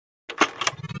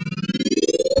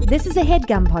This is a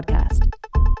HeadGum podcast.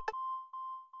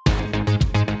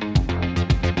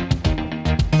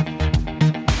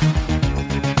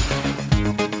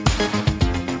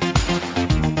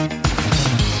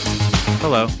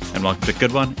 Hello, and welcome to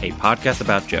Good One, a podcast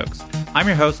about jokes. I'm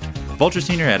your host, Vulture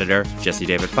Senior Editor, Jesse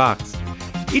David Fox.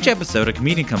 Each episode, a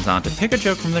comedian comes on to pick a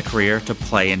joke from their career to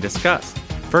play and discuss.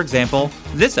 For example,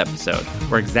 this episode,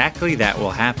 where exactly that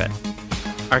will happen.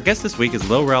 Our guest this week is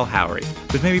Lil Rel Howery,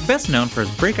 who's maybe best known for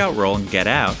his breakout role in Get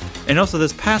Out, and also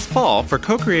this past fall for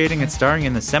co-creating and starring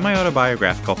in the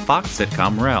semi-autobiographical Fox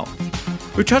sitcom Rel.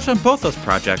 We touched on both those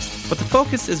projects, but the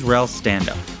focus is Rel's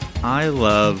stand-up. I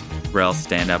love Rel's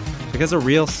stand-up because a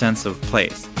real sense of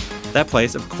place. That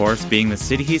place, of course, being the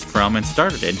city he's from and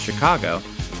started in, Chicago.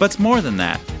 But it's more than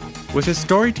that. With his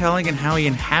storytelling and how he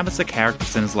inhabits the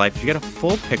characters in his life, you get a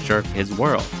full picture of his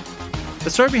world. The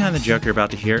story behind the joke you're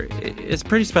about to hear is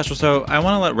pretty special, so I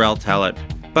want to let Rel tell it.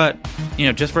 But,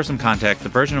 just for some context, the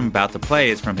version I'm about to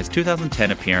play is from his 2010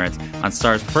 appearance on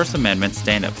Star's First Amendment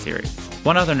stand-up series.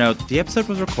 One other note, the episode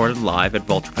was recorded live at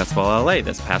Vulture Festival LA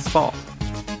this past fall.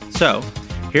 So,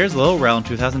 here's Lil Rel in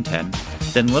 2010,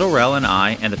 then Lil Rel and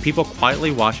I and the people quietly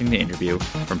watching the interview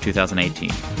from 2018.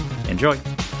 Enjoy.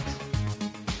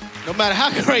 No matter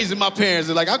how crazy my parents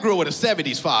are, I grew up with a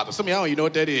 70s father. Some of y'all don't even know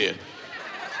what that is.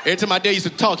 Every time my dad used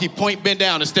to talk, he'd point, bend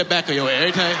down, and step back on your ass.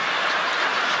 Every time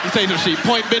he say some shit,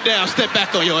 point, bend down, step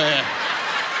back on your ass.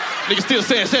 Nigga still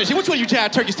saying shit. Which one of you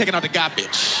jive turkeys taking out the garbage?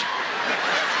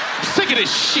 I'm sick of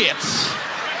this shit.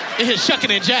 In here shucking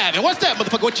and jiving. What's that,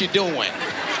 motherfucker? What you doing?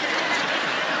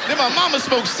 Then my mama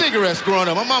smoked cigarettes growing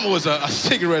up. My mama was a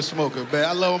cigarette smoker, man.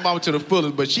 I love my mama to the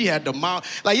fullest, but she had the mom.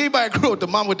 Anybody grew up with the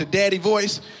mama with the daddy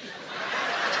voice?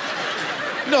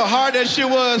 You know how hard that shit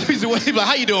was? He said, like,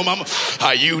 how you doing, mama?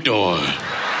 How you doing?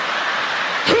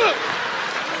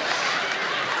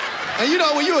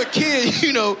 And when you're a kid,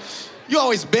 you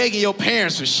always begging your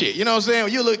parents for shit. You know what I'm saying?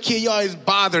 When you're a little kid, you always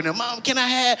bothering them. Mom, can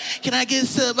I get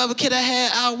some? Mama, can I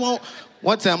have? I want.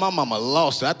 One time, my mama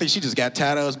lost it. I think she just got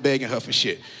tired of us begging her for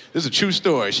shit. This is a true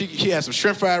story. She had some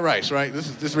shrimp fried rice, right?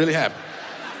 This really happened.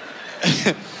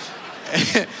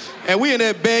 And we in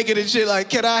there begging and shit like,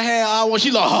 can I have? I want. She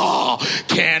like, oh,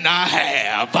 can I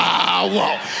have? I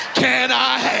want. Can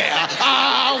I have?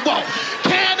 I want.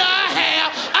 Can I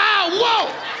have? I want.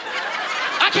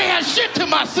 I can't have shit to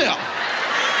myself.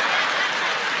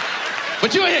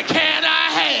 But you in here, can I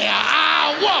have?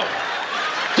 I want.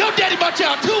 Your daddy bought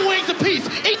y'all 2 wings apiece.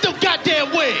 Eat them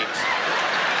goddamn wings.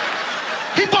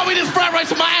 He bought me this fried rice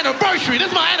for my anniversary. This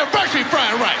is my anniversary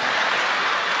fried rice.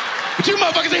 But you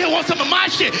motherfuckers in here want some of my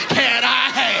shit. Can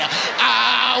I have?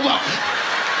 I want.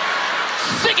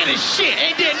 Sick of this shit.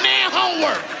 Ain't did nan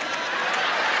homework.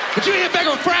 But you in here back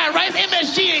on fried rice.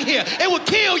 MSG in here. It will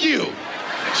kill you.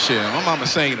 Shit, my mama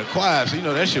sang in the choir,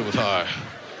 so that shit was hard.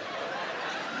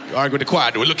 You argue with the choir,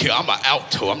 dude. Look here, I'm an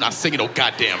alto. I'm not singing no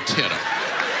goddamn tenor.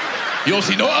 You don't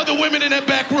see no other women in that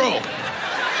back row.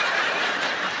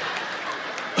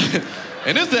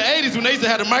 And this is the 80s when they used to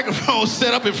have the microphone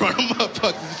set up in front of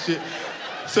motherfuckers and shit.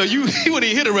 So you wouldn't even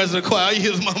hear the rest of the choir. You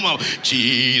hear my mama,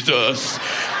 Jesus,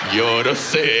 you're the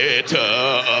center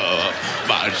of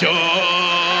my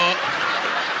joy.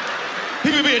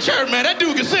 People be in church, man. That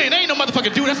dude can sing. There ain't no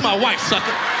motherfucking dude. That's my wife, sucker.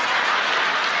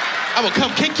 I will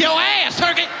come kick your ass,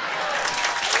 turkey.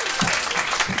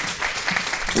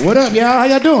 What up, y'all? How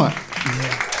y'all doing?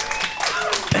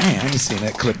 Damn, I ain't seen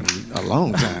that clip in a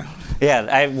long time.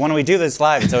 Yeah, when we do this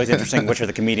live, it's always interesting which are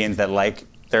the comedians that like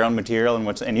their own material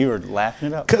and you were laughing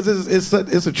it up. Because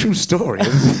it's a true story.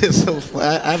 It's so fun.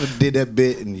 I haven't did that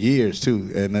bit in years,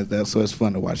 too, and so it's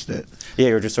fun to watch that. Yeah,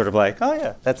 you were just sort of like, oh,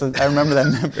 yeah, I remember that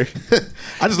memory.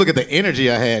 I just look at the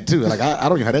energy I had, too. Like, I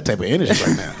don't even have that type of energy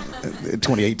right now. In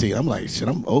 2018, I'm like, shit,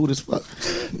 I'm old as fuck.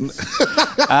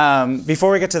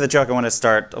 Before we get to the joke, I want to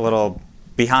start a little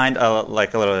behind, a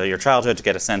little of your childhood to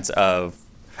get a sense of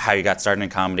how you got started in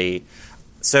comedy.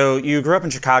 So you grew up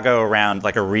in Chicago around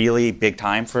a really big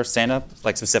time for stand-up,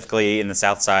 specifically in the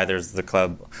South Side. There's the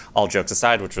club, All Jokes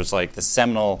Aside, which was the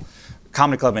seminal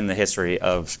comedy club in the history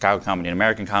of Chicago comedy and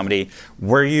American comedy.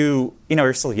 Were you,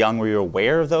 you're still young, were you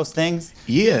aware of those things?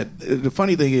 Yeah, the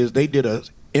funny thing is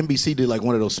NBC did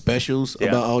one of those specials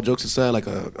about All Jokes Aside,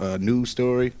 a news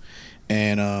story.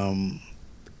 And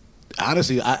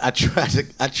honestly, I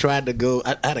tried to go,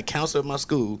 I had a counselor at my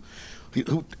school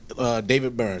who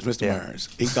David Burns, Mr. Burns.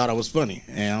 He thought I was funny.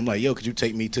 And I'm like, yo, could you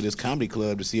take me to this comedy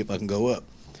club to see if I can go up?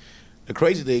 The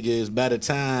crazy thing is, by the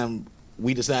time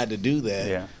we decided to do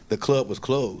that, the club was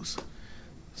closed.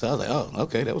 So I was like, oh,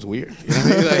 okay, that was weird. You know what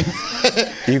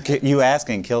I mean? Like, you asked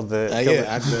and killed the.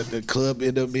 The club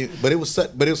ended up being, but it was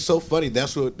so funny.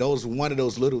 That was one of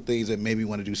those little things that made me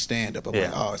want to do stand up. I'm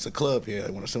like, oh, it's a club here.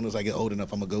 As soon as I get old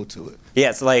enough, I'm gonna go to it. Yeah,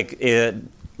 it's like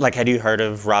had you heard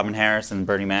of Robin Harris and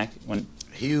Bernie Mac?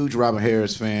 Huge Robin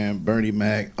Harris fan, Bernie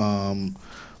Mac,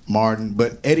 Martin,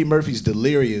 but Eddie Murphy's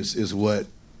Delirious is what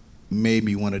made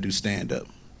me want to do stand up.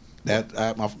 My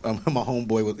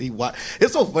homeboy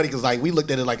it's so funny because like we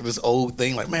looked at it like this old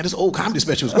thing, like, man, this old comedy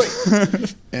special is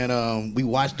great. And we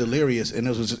watched Delirious, and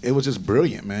it was just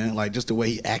brilliant, man. Like just the way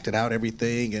he acted out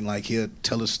everything, and like he'll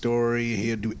tell a story,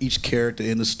 he'll do each character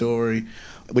in the story,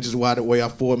 which is why the way I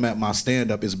format my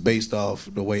stand up is based off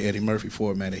the way Eddie Murphy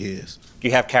formatted his. You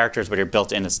have characters, but you're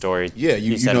built in a story. Yeah,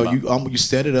 you set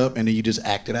it up and then you just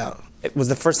act it out. It was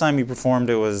the first time you performed.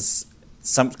 It was.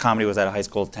 Some comedy was at a high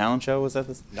school talent show. Was that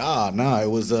this? Nah. It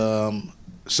was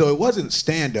so it wasn't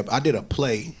stand up. I did a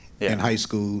play in high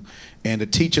school, and the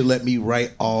teacher let me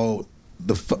write all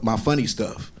my funny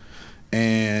stuff.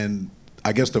 And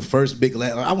I guess the first big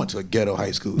I went to a ghetto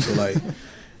high school, so like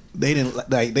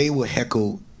they would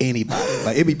heckle anybody.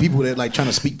 Like it'd be people that like trying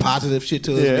to speak positive shit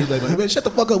to us. Yeah. Like, man, shut the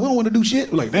fuck up. We don't want to do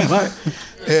shit. We're like, damn, all right.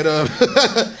 And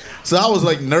so I was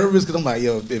like nervous because I'm like,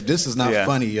 yo, if this is not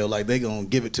funny, yo, like they gonna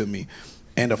give it to me.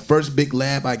 And the first big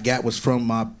laugh I got was from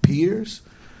my peers.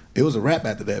 It was a rap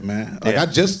after that, man. Like I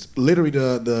just literally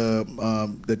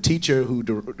the teacher who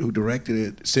directed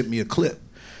it sent me a clip,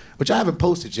 which I haven't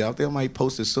posted yet. I think I might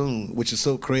post it soon, which is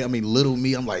so crazy. I mean, little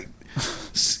me, I'm like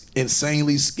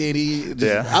insanely skinny.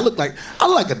 I look like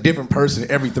a different person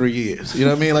every 3 years. You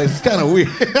know what I mean? Like it's kind of weird.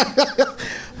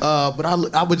 But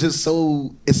I was just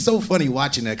it's so funny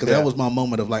watching that because that was my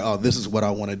moment of like, oh, this is what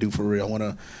I want to do for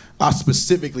real. I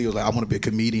specifically was like, I want to be a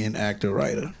comedian, actor,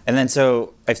 writer. And then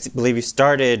so I believe you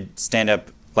started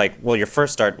stand-up, your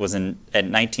first start was at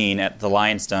 19 at the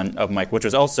Lions Den open mic, which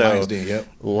was also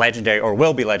legendary, or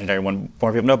will be legendary when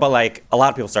more people know, but like a lot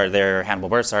of people started there. Hannibal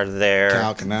Buress started there.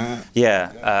 Kyle Kanai.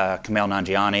 Kumail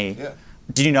Nanjiani. Yeah.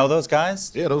 Did you know those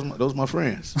guys? Yeah, those my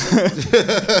friends.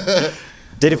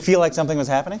 Did it feel like something was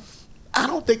happening? I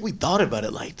don't think we thought about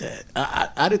it like that.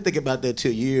 I didn't think about that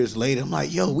till years later. I'm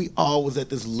like, yo, we all was at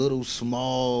this little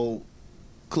small,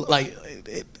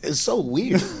 it's so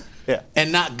weird.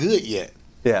 And not good yet.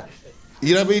 Yeah.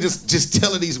 You know what I mean? Just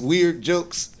telling these weird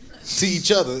jokes to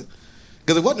each other.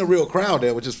 Because it wasn't a real crowd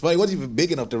there, which is funny. It wasn't even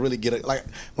big enough to really get it. Like,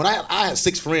 when I had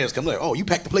 6 friends come, like, oh, you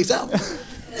packed the place out.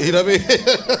 You know what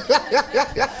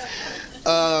I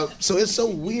mean? So it's so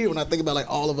weird when I think about like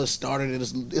all of us started in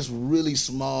this really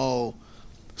small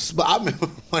spot. I remember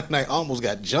one night I almost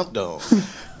got jumped on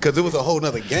because there was a whole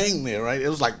nother gang there, right? It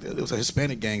was a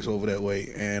Hispanic gangs over that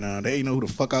way, and they didn't know who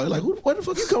the fuck I was. Like, where the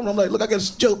fuck you coming from? I'm like, look, I got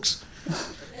jokes.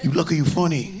 You lucky you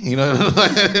funny, you know?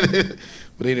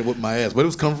 But they didn't whip my ass. But it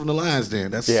was coming from the Lions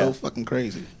Den. That's so fucking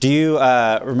crazy. Do you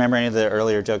remember any of the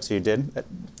earlier jokes you did?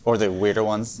 Or the weirder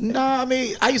ones? No, I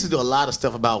mean, I used to do a lot of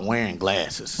stuff about wearing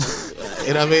glasses.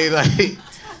 You know what I mean? Like,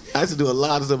 I used to do a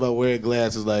lot of stuff about wearing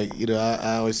glasses. Like, you know,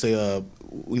 I always say,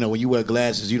 when you wear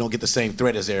glasses, you don't get the same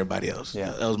threat as everybody else.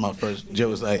 Yeah. That was my first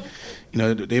joke. It's like,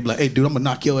 they'd be like, hey, dude, I'm going to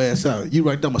knock your ass out. You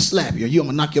right there, I'm going to slap you. I'm going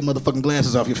to knock your motherfucking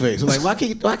glasses off your face. I'm like, why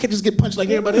can't I just get punched like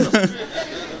everybody else?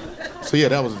 So, yeah,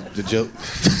 that was the joke.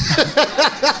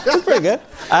 That's pretty good.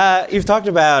 You've talked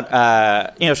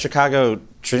about, Chicago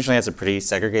traditionally has a pretty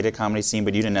segregated comedy scene,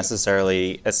 but you didn't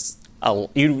necessarily,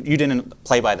 you didn't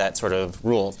play by that sort of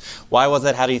rules. Why was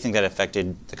that? How do you think that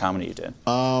affected the comedy you did?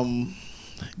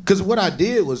 Because what I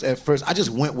did was at first, I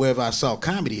just went wherever I saw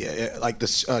comedy. Like the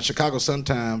Chicago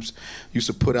Sun-Times used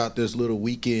to put out this little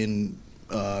weekend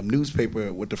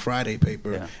newspaper with the Friday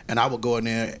paper, and I would go in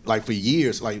there like for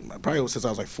years, like probably since I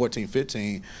was like 14,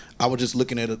 15, I was just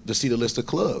looking at it to see the list of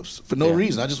clubs for no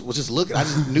reason. I just was just looking. I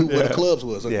just knew where the clubs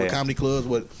was, like what comedy clubs,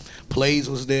 what plays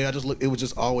was there. I just looked. It was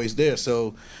just always there.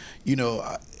 So,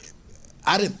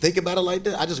 I didn't think about it like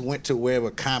that. I just went to wherever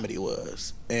comedy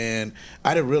was, and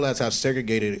I didn't realize how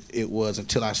segregated it was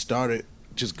until I started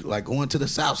just like going to the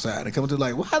South Side and coming to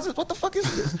like, what the fuck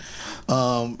is this?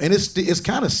 And it's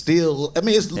kind of still. I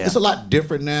mean, it's a lot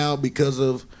different now because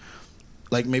of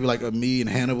like maybe like me and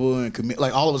Hannibal and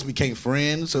like all of us became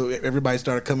friends, so everybody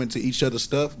started coming to each other's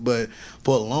stuff. But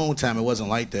for a long time, it wasn't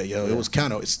like that, yo. It was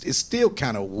it's still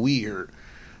kind of weird.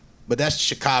 But that's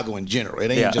Chicago in general.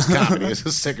 It ain't just comedy. It's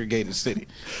a segregated city.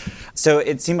 So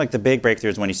it seemed like the big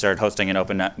breakthrough is when you started hosting an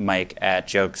open mic at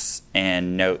Jokes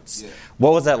and Notes. Yeah.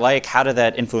 What was that like? How did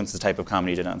that influence the type of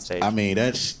comedy you did on stage? I mean,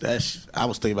 that's. I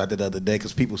was thinking about that the other day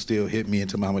because people still hit me and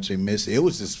tell me how much they miss it. It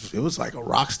was like a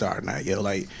rock star night, yo.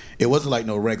 Like it wasn't like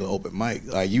no regular open mic.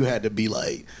 Like you had to be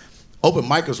like open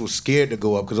micers was scared to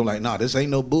go up because I'm like, nah, this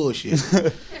ain't no bullshit.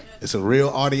 It's a real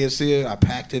audience here. I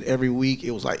packed it every week. It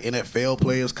was like NFL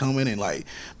players coming and like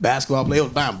basketball players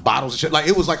buying bottles and shit. Like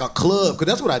it was like a club, because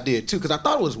that's what I did too. Because I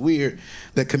thought it was weird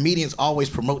that comedians always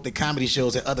promote the comedy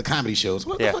shows at other comedy shows.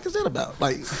 What the fuck is that about?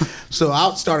 Like, so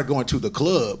I started going to the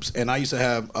clubs, and I used to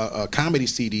have a comedy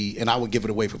CD, and I would give it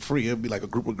away for free. It'd be like a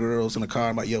group of girls in a car.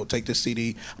 I'm like, yo, take this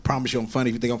CD. I promise you I'm funny.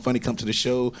 If you think I'm funny, come to the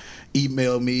show.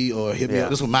 Email me or hit me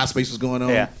up. This is when MySpace was going on.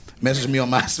 Yeah. Message me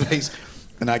on MySpace.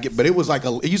 But it was like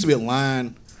it used to be a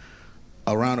line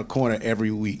around the corner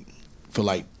every week for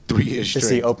like 3 years straight. To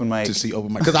see open mic.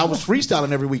 Because I was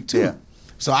freestyling every week too. Yeah.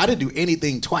 So I didn't do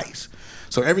anything twice.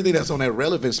 So everything that's on that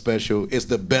Relevant special is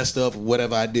the best of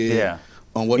whatever I did. Yeah.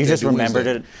 On what you they just do remembered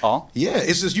Wednesday. it all? Yeah,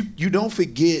 it's just you don't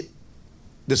forget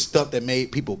the stuff that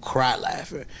made people cry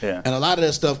laughing. Yeah. And a lot of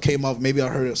that stuff came off, maybe I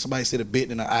heard somebody said a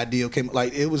bit and an idea came,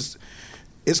 like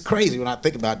it's crazy when I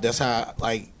think about it. That's how,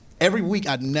 like, every week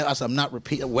I'm not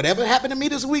repeating. Whatever happened to me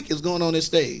this week is going on this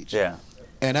stage. Yeah.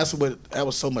 And that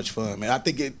was so much fun, man. I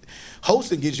think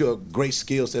hosting gives you a great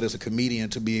skill set as a comedian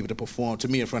to be able to perform to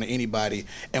me in front of anybody,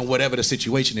 and whatever the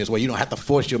situation is, where you don't have to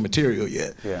force your material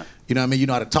yet. Yeah. You know what I mean? You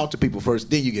know how to talk to people first,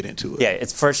 then you get into it. Yeah,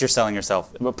 it's first you're selling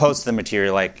yourself. Post the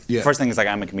material, like, Yeah. first thing is like,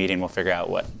 I'm a comedian, we'll figure out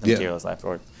what the Yeah. material is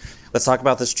afterwards. Let's talk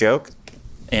about this joke.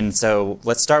 And so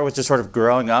let's start with just sort of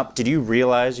growing up. Did you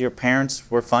realize your parents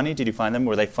were funny? Did you find them?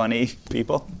 Were they funny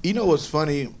people? You know what's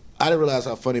funny? I didn't realize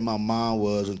how funny my mom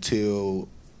was until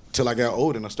I got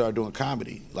older and I started doing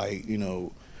comedy. Like, you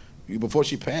know, before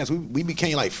she passed, we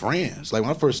became like friends. Like when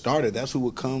I first started, that's who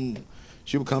would come.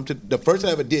 She would come to. The first time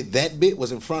I ever did that bit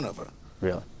was in front of her.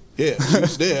 Really? Yeah, she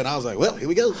was there, and I was like, well, here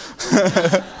we go.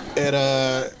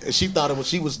 And she thought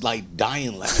she was like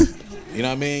dying laughing. You know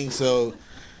what I mean? So,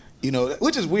 you know,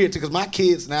 which is weird too, because my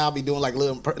kids now be doing like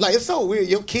little, like it's so weird.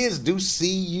 Your kids do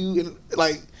see you, and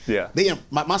like, yeah,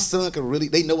 my son can really,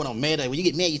 they know when I'm mad. Like when you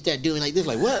get mad, you start doing like this,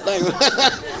 like what? Like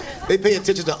they pay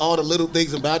attention to all the little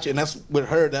things about you, and that's with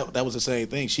her. That was the same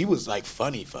thing. She was like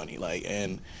funny, like,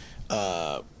 and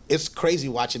it's crazy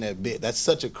watching that bit. That's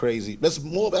such a crazy. That's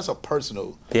a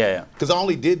personal. Yeah. Because I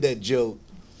only did that joke.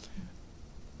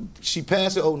 She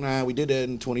passed in 2009. We did that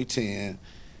in 2010.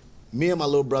 Me and my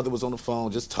little brother was on the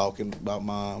phone just talking about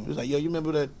mom. He was like, yo, you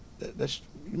remember that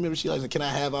you remember she like, can I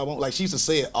have I won't? Like, she used to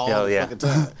say it all the fucking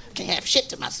time. Can't have shit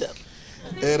to myself.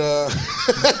 And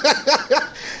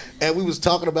and we was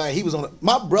talking about, he was on,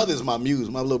 my brother's my muse,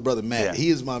 my little brother Matt. Yeah. He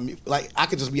is my muse. Like, I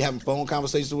could just be having phone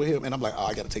conversations with him, and I'm like, oh,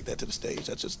 I got to take that to the stage.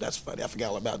 That's funny. I forgot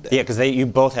all about that. Yeah, because you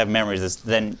both have memories.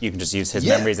 Then you can just use his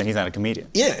memories, and he's not a comedian.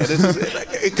 Yeah,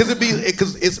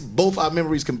 because it's both our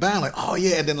memories combined. Like, oh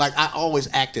yeah, and then like I always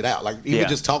acted out. Like even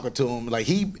just talking to him, like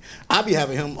I be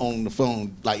having him on the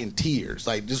phone like in tears,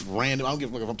 like just random. I don't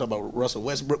give a fuck if I'm talking about Russell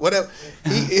Westbrook, whatever.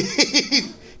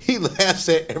 He laughs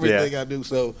at everything I do.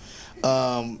 So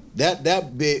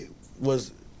that bit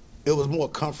was more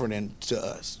comforting to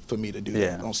us for me to do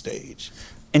that on stage.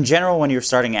 In general, when you were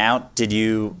starting out, did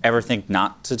you ever think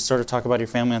not to sort of talk about your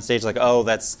family on stage? Like, oh,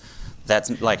 that's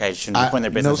like I shouldn't be putting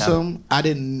their business out. I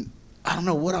don't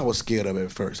know what I was scared of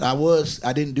at first. I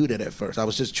didn't do that at first. I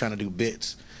was just trying to do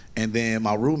bits. And then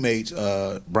my roommates,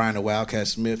 Brian the Wildcat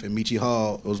Smith and Michi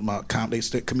Hall, was my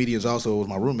comedians also, was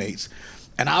my roommates.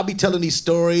 And I'll be telling these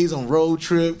stories on road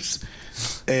trips.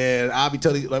 And I'll be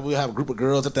telling, like, we'll have a group of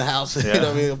girls at the house. You know what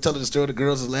I mean? I'm telling the story, the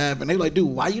girls is laughing. They're like, dude,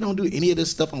 why you don't do any of this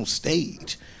stuff on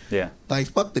stage? Yeah. Like,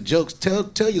 fuck the jokes.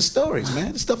 Tell your stories,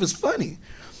 man. This stuff is funny.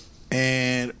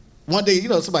 And one day, you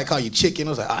know, somebody called you chicken. I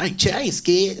was like, I ain't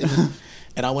scared.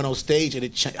 And I went on stage, and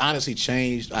it honestly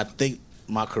changed, I think,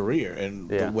 my career and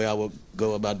the way I would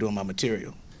go about doing my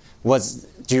material.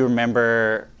 Do you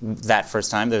remember that first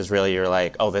time that was really, you're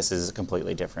like, oh, this is a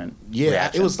completely different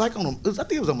reaction? It was like I think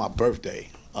it was on my birthday.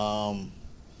 I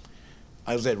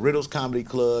was at Riddle's Comedy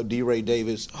Club. D. Ray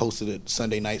Davis hosted it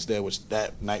Sunday nights there, which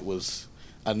that night was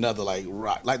another like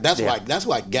rock. Like that's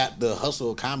why I got the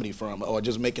hustle of comedy from, or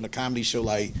just making a comedy show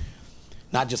like,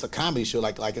 not just a comedy show,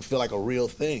 like it feel like a real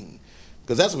thing.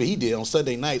 Because that's what he did on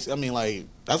Sunday nights. I mean, like,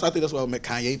 I think that's why I met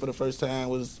Kanye for the first time,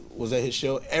 was at his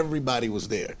show. Everybody was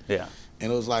there. Yeah.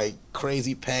 And it was like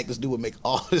crazy packed. This dude would make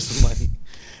all this money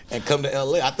and come to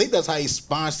LA. I think that's how he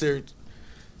sponsored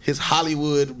his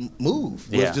Hollywood move.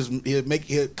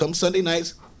 He'd come Sunday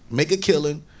nights, make a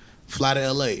killing, fly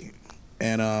to LA.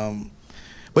 And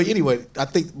but anyway, I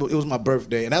think it was my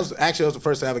birthday, and that was the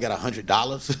first time I ever got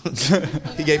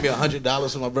 $100. He gave me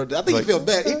 $100 for my birthday. I think he felt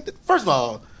bad. First of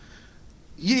all,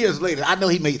 years later, I know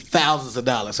he made thousands of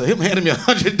dollars. So him handing me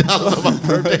 $100 on my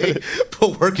birthday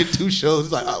for working 2 shows,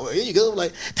 he's like, oh, well, here you go. I'm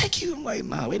like, thank you. I'm like,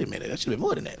 nah, wait a minute. That should be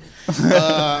more than that.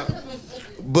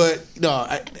 But no,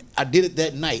 I did it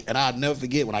that night, and I'll never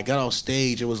forget when I got off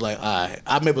stage. It was like, I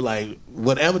remember like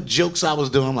whatever jokes I was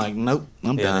doing, I'm like, nope,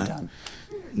 I'm done.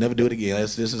 Never do it again.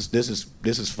 This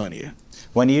is funnier.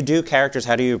 When you do characters,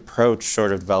 how do you approach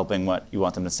sort of developing what you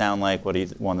want them to sound like? What do you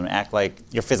want them to act like?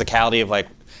 Your physicality of like,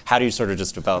 how do you sort of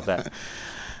just develop that?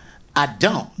 I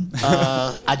don't.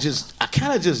 I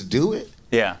kind of just do it.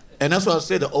 Yeah. And that's why I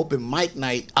said the open mic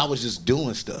night, I was just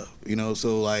doing stuff, you know.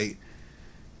 So like,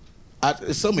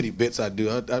 there's so many bits I do.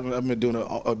 I've been doing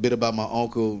a bit about my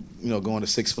uncle, you know, going to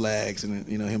Six Flags and,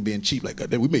 you know, him being cheap. Like,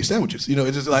 we made sandwiches, you know.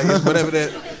 It's just like, it's whatever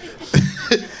that.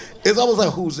 It's almost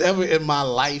like who's ever in my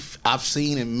life I've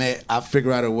seen and met, I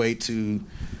figure out a way to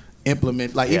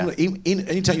implement. Like, even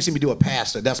anytime you see me do a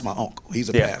pastor, that's my uncle. He's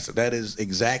a pastor. That is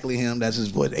exactly him. That's his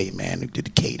voice. Hey, man, who did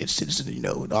the cadence, citizen, you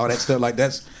know, and all that stuff. Like,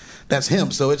 that's him.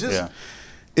 So it's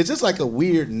just like a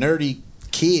weird, nerdy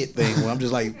kid thing where I'm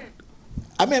just like,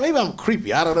 I mean, maybe I'm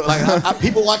creepy. I don't know. Like,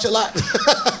 people watch a lot.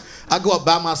 I go up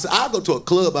by myself. I go to a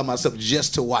club by myself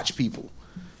just to watch people.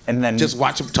 And then just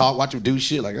watch them talk, watch them do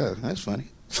shit. Like, oh, that's funny.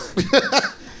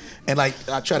 And like,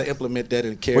 I try to implement that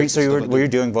in characters. So were you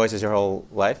doing voices your whole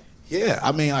life? Yeah,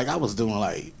 I mean, like I was doing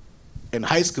like in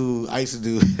high school. I used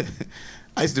to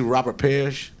do Robert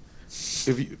Parrish.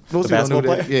 If you most people don't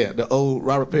know that, yeah, the old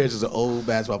Robert Parrish is an old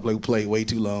basketball player who played way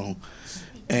too long,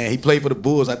 and he played for the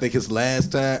Bulls. I think his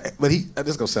last time, but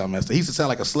this gonna sound messed up. He used to sound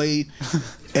like a slave,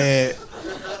 and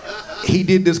he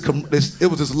did this. It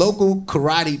was this local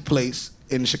karate place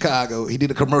in Chicago. He did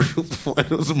a commercial for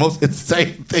it. It was the most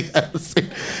insane thing I ever seen.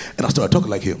 And I started talking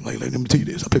like him. Like, let me tell you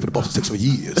this. I played for the Boston Celtics for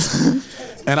years.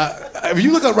 And if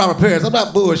you look up Robert Parrish, I'm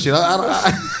not bullshit.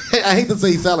 I hate to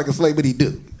say he sound like a slave, but he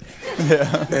do.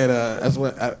 Yeah. And that's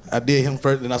what I did him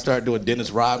first. Then I started doing Dennis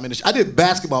Rodman. I did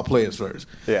basketball players first.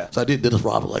 Yeah. So I did Dennis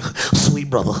Rodman, like, sweet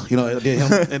brother. You know, I did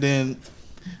him.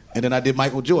 and then I did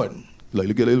Michael Jordan. Like,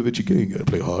 look at a little bit you can. You gotta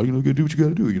play hard. You know, you gotta do what you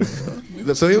gotta do. You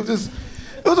know. So it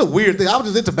was a weird thing. I was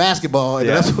just into basketball, and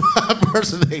that's what I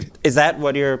impersonated. Is that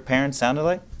what your parents sounded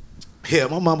like? Yeah,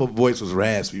 my mama's voice was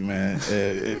raspy, man.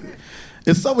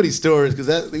 It's so many stories,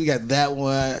 because we got that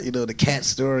one, you know, the cat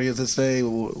story, as I say,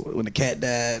 when the cat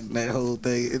died, and that whole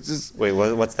thing. It's just... Wait,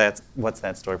 what's that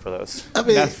story for those? I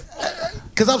mean,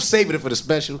 because I'm saving it for the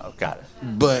special. Oh, got it.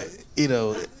 But, you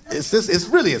know, it's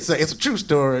a true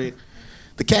story.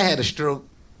 The cat had a stroke.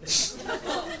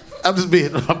 I'm just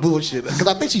being bullshit. Because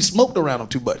I think she smoked around him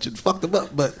too much and fucked him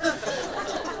up. But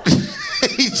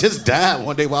he just died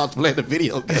one day while I was playing the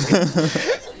video game.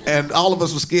 And all of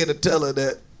us were scared to tell her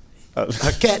that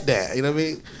her cat died. You know what I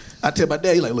mean? I tell my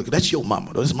dad, he's like, look, that's your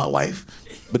mama. This is my wife.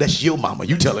 But that's your mama.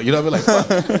 You tell her. You know what I mean? Like,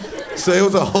 fuck. So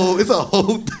it's a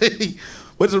whole thing.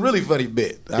 But it's a really funny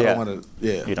bit. I don't want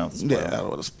to, You don't spoil it. I don't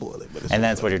want to spoil it. But and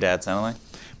that's what your dad sounded like?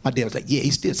 My dad was like, yeah,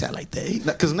 he still sound like that.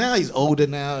 Because now he's older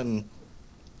now, and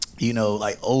you know,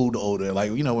 like older.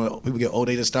 Like, you know, when people get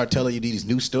older, they just start telling you these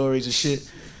new stories and shit.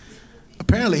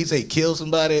 Apparently, he said he killed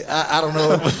somebody. I don't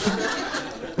know.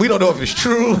 We don't know if it's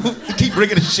true. He keep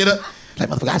bringing this shit up. Like,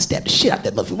 motherfucker, I stabbed the shit out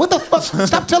that motherfucker. What the fuck?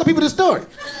 Stop telling people this story.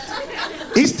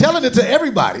 He's telling it to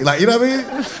everybody. Like, you know what I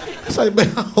mean? It's like,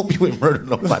 man, I hope you ain't murdered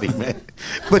nobody, man.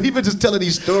 But he been just telling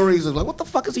these stories of like, what the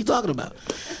fuck is he talking about?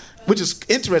 Which is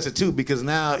interesting, too, because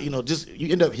now, you know, just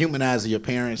you end up humanizing your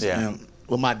parents. Yeah.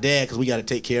 Well, my dad, because we got to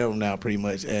take care of him now, pretty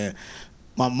much. And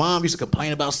my mom used to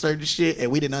complain about certain shit,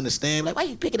 and we didn't understand. Like, why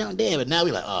you picking on Dad? But now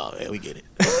we like, oh, yeah, we get it.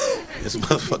 This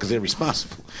motherfucker's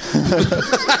irresponsible.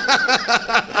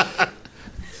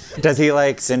 Does he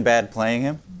like Sinbad playing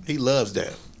him? He loves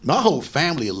that. My whole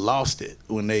family lost it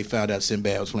when they found out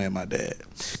Sinbad was playing my dad.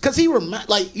 Because he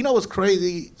like, you know what's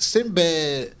crazy?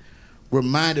 Sinbad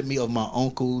reminded me of my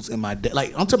uncles and my dad.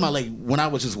 Like, I'm talking about like when I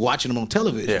was just watching him on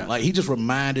television. Yeah. Like, he just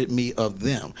reminded me of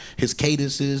them. His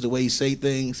cadences, the way he say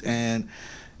things, and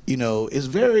you know, it's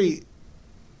very.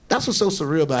 That's what's so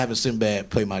surreal about having Sinbad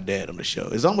play my dad on the show.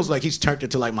 It's almost like he's turned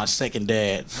into like my second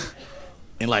dad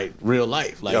in like real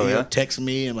life. Like, he'll text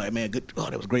me and like, man, good. Oh,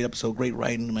 that was a great episode, great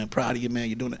writing, man. Proud of you, man.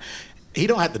 You're doing it. He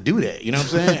don't have to do that. You know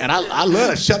what I'm saying? And I love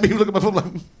that. Shut me. You look at my phone like,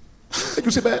 thank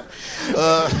you, Sinbad.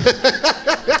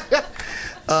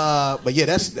 But yeah,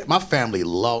 that's my family.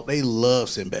 They love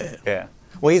Sinbad. Yeah.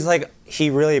 Well, he's like, he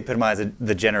really epitomized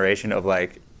the generation of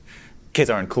like, kids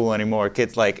aren't cool anymore.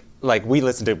 Kids like we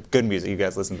listen to good music. You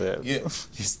guys listen to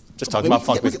just talking about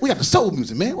funk music. We got the soul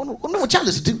music, man. We know what y'all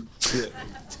listen to.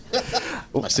 Yeah.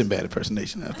 My Sinbad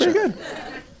impersonation. Pretty good.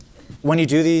 When you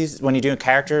do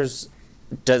characters,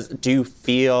 do you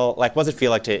feel like, what does it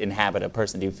feel like to inhabit a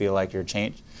person? Do you feel like you're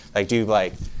changed? Like, do you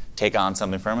like take on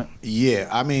something from it? Yeah,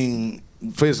 I mean,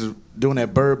 for instance, doing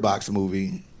that Bird Box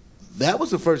movie, that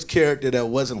was the first character that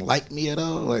wasn't like me at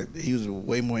all. Like, he was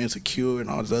way more insecure and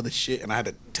all this other shit, and I had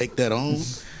to take that on.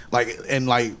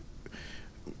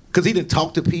 Because he didn't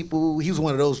talk to people. He was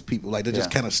one of those people, like, that just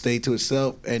kind of stayed to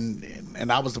himself. And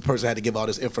I was the person that had to give all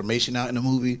this information out in the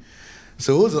movie.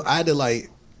 So I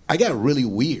got really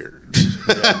weird.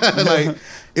 Like,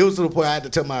 it was to the point I had to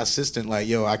tell my assistant, like,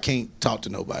 yo, I can't talk to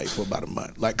nobody for about a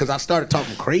month. Like, because I started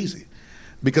talking crazy.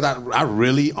 Because I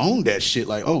really owned that shit.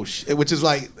 Like, oh, shit. Which is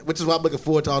why I'm looking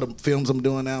forward to all the films I'm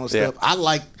doing now and stuff. I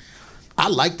like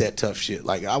that tough shit.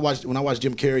 Like, when I watched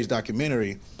Jim Carrey's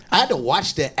documentary, I had to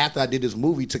watch that after I did this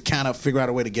movie to kind of figure out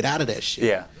a way to get out of that shit.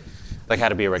 Yeah. Like how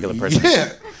to be a regular person.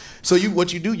 Yeah. So you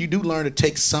do learn to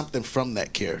take something from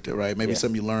that character, right? Maybe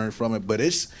something you learn from it. But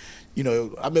it's,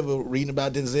 I remember reading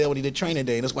about Denzel when he did Training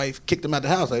Day, and his wife kicked him out the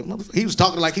house. Like, he was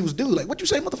talking like he was dude. Like, what you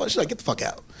say, motherfucker? She's like, get the fuck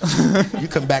out. You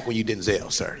come back when you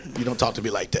Denzel, sir. You don't talk to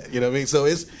me like that. You know what I mean? So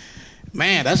it's,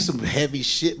 man, that's some heavy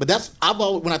shit. But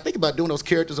when I think about doing those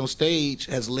characters on stage,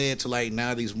 has led to like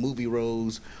now these movie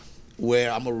roles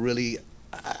where I want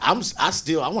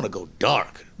to go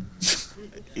dark.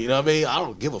 You know what I mean? I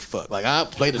don't give a fuck. Like, I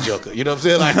play the Joker. You know what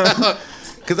I'm saying? Like,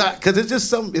 because it's just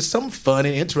something fun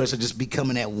and interesting just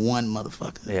becoming that one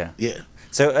motherfucker. Yeah. Yeah.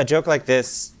 So a joke like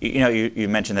this, you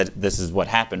mentioned that this is what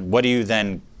happened. What do you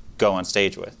then go on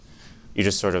stage with? You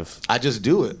just sort of... I just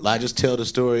do it. I just tell the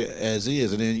story as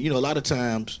is. And then, a lot of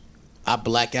times I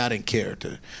black out in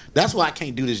character. That's why I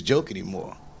can't do this joke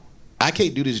anymore. I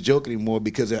can't do this joke anymore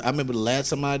because I remember the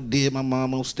last time I did my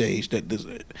mom on stage, it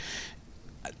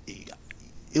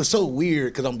was so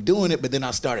weird because I'm doing it, but then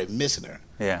I started missing her.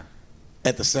 Yeah.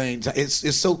 At the same time,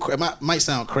 it's so it might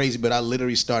sound crazy, but I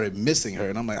literally started missing her,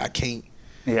 and I'm like, I can't.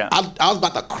 Yeah. I was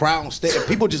about to cry on stage, and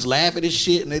people just laugh at this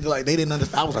shit, and they didn't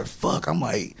understand. I was like, fuck. I'm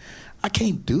like, I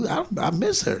can't do it. I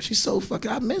miss her. She's so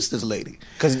fucking. I miss this lady.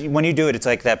 Because when you do it, it's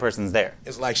like that person's there.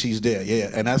 It's like she's there,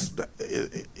 yeah. And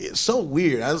it's so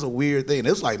weird. That's a weird thing. It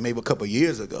was like maybe a couple of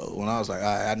years ago when I was like,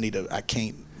 I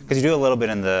can't. Because you do a little bit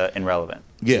in the Irrelevant.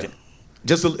 Yeah.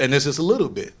 And it's just a little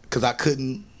bit because I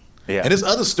couldn't. Yeah. And there's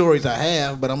other stories I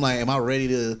have, but I'm like, am I ready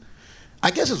to? I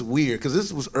guess it's weird because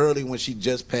this was early when she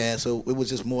just passed, so it was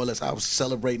just more or less I was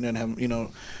celebrating and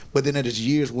having, But then as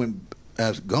years went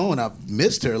going, I've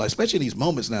missed her, like especially in these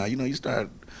moments now. You start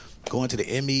going to the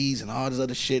Emmys and all this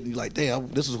other shit, and you're like, damn,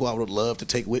 this is who I would love to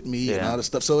take with me and all this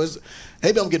stuff. So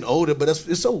maybe I'm getting older, but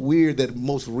it's so weird that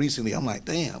most recently I'm like,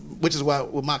 damn. Which is why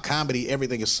with my comedy,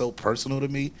 everything is so personal to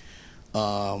me.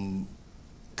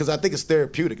 Because I think it's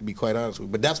therapeutic, to be quite honest with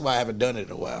you. But that's why I haven't done it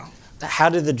in a while. How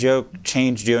did the joke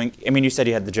change doing? I mean, you said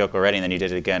you had the joke already, and then you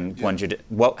did it again. Yeah.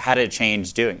 How did it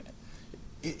change doing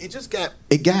it? It just got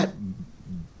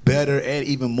better and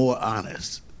even more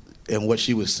honest in what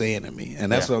she was saying to me,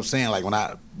 and that's what I'm saying. Like when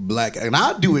I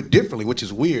do it differently, which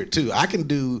is weird too.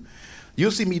 You'll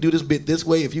see me do this bit this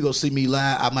way. If you go see me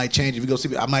live, I might change. If you go see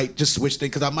me, I might just switch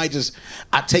things because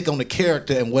I take on the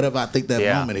character and whatever I think that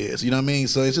moment is. You know what I mean?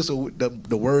 So it's just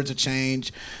the words will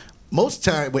change. Most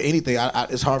time with anything,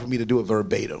 it's hard for me to do it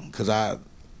verbatim because I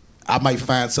might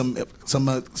find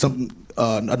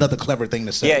another clever thing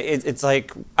to say. Yeah, it's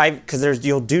like because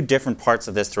you'll do different parts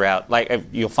of this throughout. Like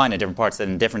you'll find in different parts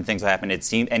and different things will happen.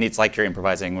 And it's like you're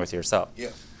improvising with yourself.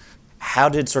 Yeah. How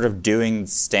did sort of doing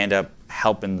stand up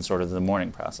help in sort of the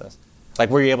mourning process?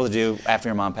 Like, were you able to do after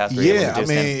your mom passed? Yeah, I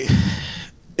mean,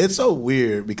 it's so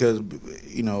weird because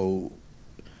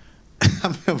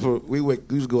I remember we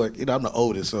was going. I'm the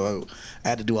oldest, so I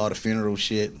had to do all the funeral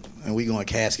shit, and we going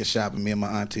casket shopping. Me and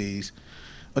my aunties,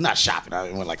 but not shopping.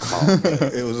 I went like, come on.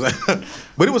 It was,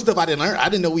 but it was stuff I didn't learn. I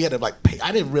didn't know we had to like pay.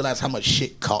 I didn't realize how much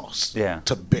shit costs. Yeah.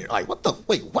 To bear. Like, what?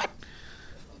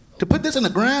 To put this in the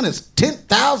ground is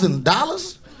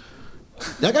 $10,000.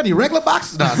 Y'all got any regular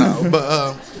boxes?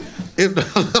 No.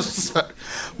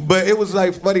 But it was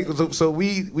like funny. So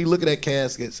we looking at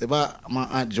caskets. My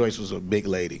Aunt Joyce was a big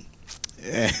lady.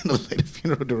 And the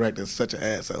funeral director is such an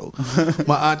asshole.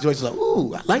 My Aunt Joyce was like,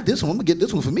 ooh, I like this one. I'm going to get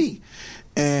this one for me.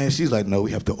 And she's like, no, we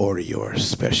have to order yours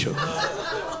special.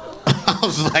 I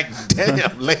was like,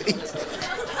 damn, lady.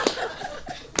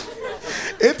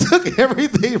 It took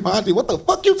everything, Monty. What the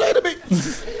fuck you say to me?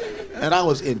 And I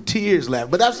was in tears laughing.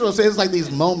 But that's what I'm saying. It's like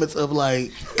these moments of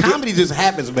like, comedy just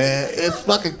happens, man. It's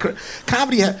fucking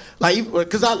comedy.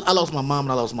 Because I lost my mom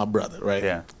and I lost my brother, right?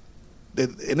 Yeah.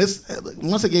 And this,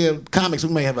 once again, comics,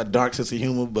 we may have a dark sense of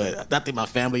humor, but I think my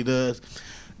family does.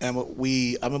 And I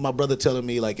remember my brother telling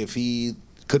me, like, if he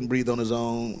couldn't breathe on his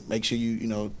own. Make sure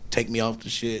you take me off the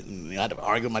shit. And I had to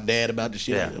argue with my dad about the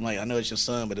shit. Yeah. I'm like, I know it's your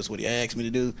son, but that's what he asked me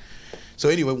to do. So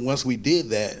anyway, once we did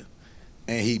that,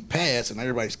 and he passed, and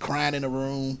everybody's crying in the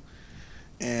room,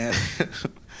 and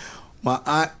my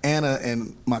aunt Anna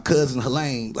and my cousin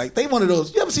Helene, like they one of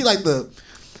those. You ever see like the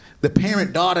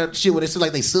parent-daughter shit where they seem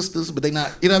like they sisters, but they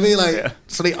not, you know what I mean? Like,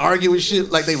 so they argue with shit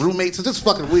like they roommates. It's just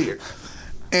fucking weird.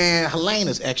 And Helene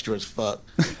is extra as fuck.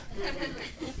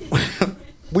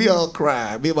 We all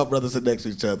cry. Me and my brother sit next to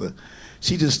each other.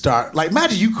 She just start, like,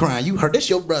 imagine you crying. You heard, this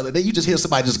your brother. Then you just hear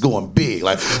somebody just going big,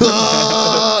 like,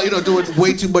 doing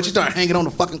way too much. She start hanging on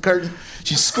the fucking curtain.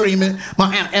 She's screaming.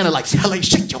 My Aunt Anna like, Helene,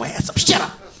 shut your ass up. Shut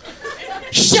up.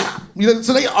 Shut up.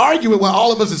 So they arguing while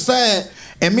all of us are sad.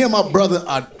 And me and my brother,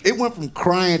 it went from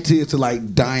crying tears to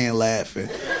like dying laughing.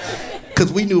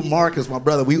 Cause we knew Marcus, my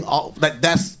brother, we all,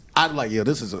 I'm like, yo,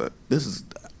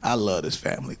 I love this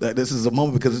family. Like, this is a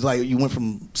moment because it's like you went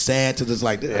from sad to just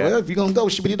like, well, if you're gonna go,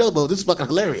 shibbity double, this is fucking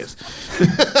hilarious.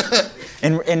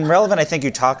 In Relevant, I think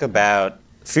you talk about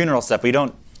funeral stuff, but you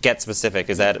don't get specific.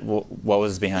 Is that what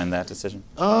was behind that decision?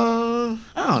 I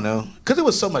don't know, cause there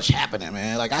was so much happening,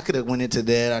 man. Like I could have went into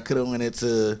that. I could have went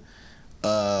into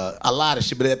a lot of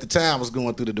shit, but at the time I was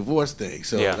going through the divorce thing,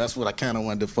 so that's what I kind of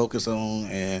wanted to focus on.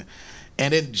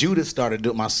 And then Judas started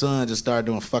doing. My son just started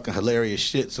doing fucking hilarious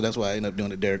shit, so that's why I ended up doing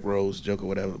the Derrick Rose joke or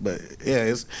whatever. But yeah,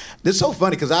 it's so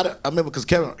funny because I remember because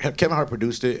Kevin Hart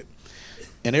produced it,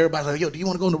 and everybody's like, "Yo, do you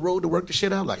want to go on the road to work the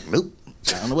shit out?" I'm like, nope.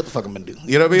 I don't know what the fuck I'm gonna do.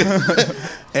 You know what I mean?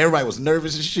 Everybody was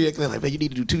nervous and shit. They're like, man, you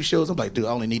need to do 2 shows. I'm like, dude, I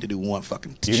only need to do 1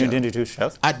 fucking show. You didn't do 2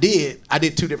 shows? I did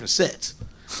 2 different sets.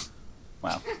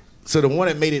 Wow. So the one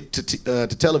that made it to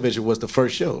television was the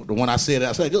first show. The one I said,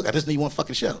 look, I just need 1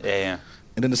 fucking show. Yeah.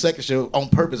 And then the second show, on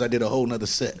purpose, I did a whole nother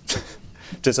set.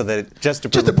 just to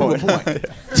prove a point.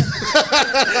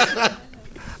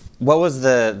 What was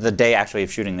the day actually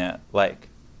of shooting that like?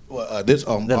 Well,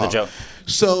 the joke.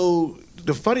 So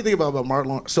the funny thing about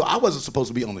Martin Lawrence, so I wasn't supposed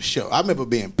to be on the show. I remember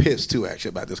being pissed too, actually,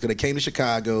 about this, because they came to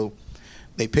Chicago,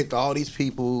 they picked all these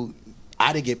people.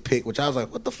 I didn't get picked, which I was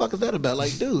like, what the fuck is that about?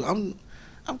 Like, dude, I'm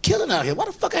killing out here. Why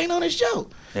the fuck I ain't on this show?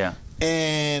 Yeah.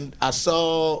 And I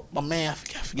saw my man, I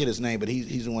forget his name, but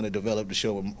he's the one that developed the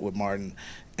show with Martin.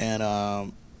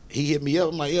 And he hit me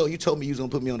up. I'm like, yo, you told me you was going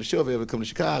to put me on the show if I ever come to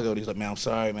Chicago. And he's like, man, I'm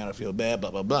sorry, man. I feel bad,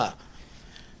 blah, blah, blah.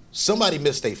 Somebody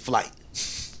missed their flight.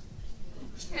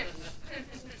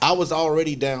 I was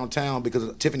already downtown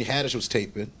because Tiffany Haddish was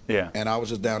taping. Yeah. And I was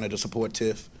just down there to support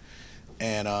Tiff.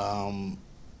 And,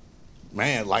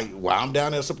 man, like, while I'm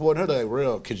down there supporting her, like,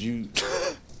 real, could you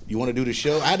want to do the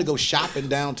show? I had to go shopping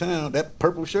downtown. That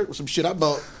purple shirt was some shit I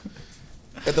bought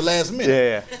at the last minute.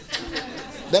 Yeah.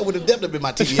 That would have definitely been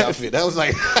my TV outfit. That was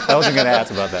like... I wasn't going to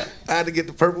ask about that. I had to get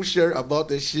the purple shirt. I bought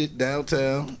this shit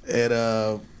downtown.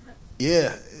 And,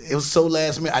 yeah, it was so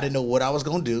last minute. I didn't know what I was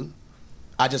going to do.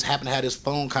 I just happened to have this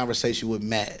phone conversation with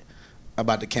Matt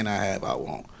about the Can I Have, I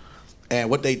Won't. And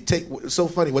what they take, it's so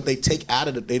funny, what they take out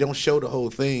of it, they don't show the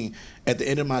whole thing. At the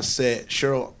end of my set,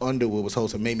 Cheryl Underwood was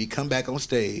hosting, made me come back on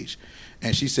stage,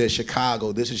 and she said,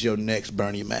 Chicago, this is your next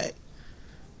Bernie Mac.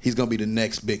 He's going to be the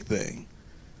next big thing.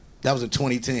 That was in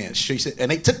 2010. She said,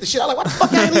 and they took the shit out, like, why the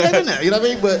fuck I ain't leave that in there? You know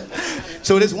what I mean? But,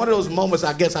 so it's one of those moments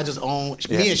I guess I just own,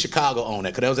 me and Chicago own it,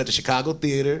 because that was at the Chicago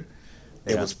Theater.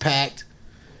 It was packed.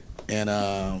 And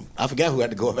I forgot who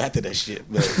had to go up after that shit,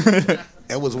 but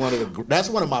that was that's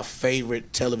one of my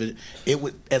favorite television. It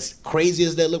was as crazy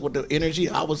as that looked with the energy.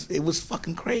 It was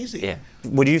fucking crazy. Yeah.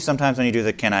 Would you sometimes when you do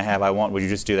the Can I Have I Want, would you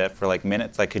just do that for like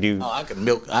minutes? Like could you? Oh, I can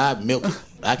milk it. I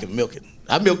can milk it.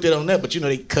 I milked it on that, but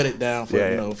they cut it down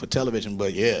for for television.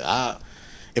 But yeah,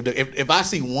 if I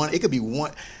see one, it could be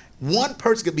one. One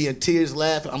person could be in tears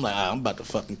laughing. I'm like, I'm about to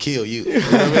fucking kill you. You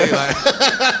know what I mean? Like,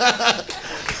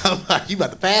 I'm like, you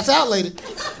about to pass out later.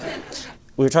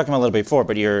 We were talking about a little bit before,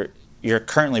 but you're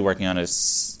currently working on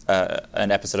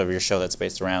an episode of your show that's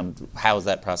based around. How has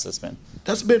that process been?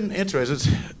 That's been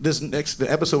interesting. The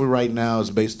episode we're writing now is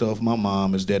based off my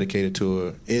mom. Is dedicated to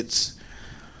her.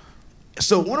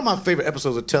 So one of my favorite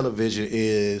episodes of television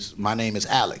is My Name is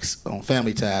Alex on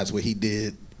Family Ties, where he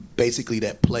did basically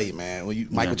that play, man.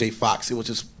 Michael J. Fox, it was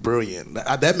just brilliant.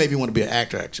 That made me want to be an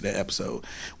actor, actually, that episode.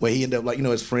 Where he ended up,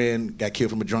 his friend got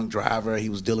killed from a drunk driver. He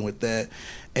was dealing with that.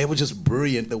 And it was just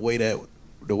brilliant the way that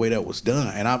was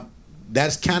done. And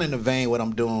that's kind of in the vein what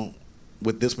I'm doing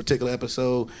with this particular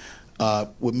episode.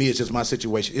 With me, it's just my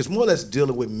situation. It's more or less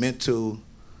dealing with mental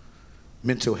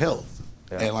health.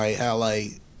 Yeah. And how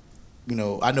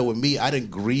I know with me, I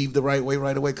didn't grieve the right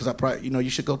away because I probably, you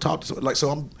should go talk to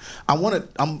someone. I'm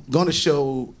going to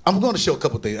show a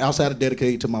couple things outside of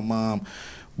dedicated to my mom.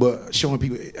 but showing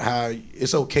people how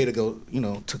it's okay to go,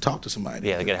 to talk to somebody.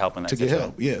 Yeah, to get help in that to situation. get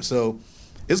help. Yeah, so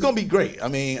it's gonna be great. I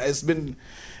mean, it's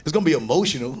gonna be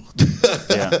emotional.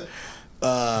 Yeah.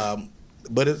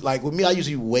 But it's like with me, I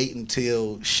usually wait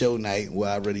until show night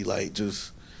where I really like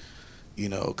just,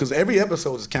 because every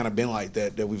episode has kind of been like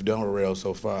that we've done with Rail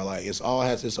so far. Like it's all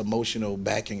has this emotional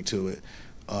backing to it.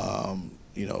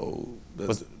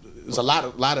 There's a lot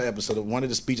of episodes. One of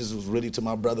the speeches was really to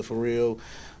my brother for real.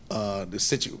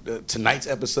 Tonight's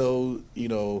episode,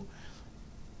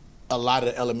 a lot of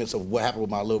the elements of what happened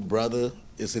with my little brother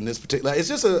is in this particular. It's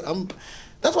just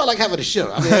that's why I like having the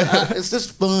show. I mean, it's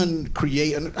just fun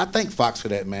creating. I thank Fox for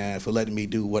that, man, for letting me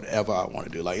do whatever I want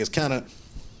to do. Like it's kind of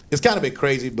a bit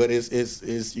crazy, but it's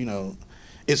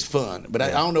fun. But I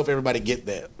don't know if everybody get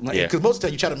that. Because most of the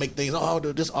time you try to make things,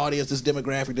 this audience, this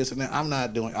demographic, this and that.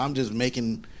 I'm just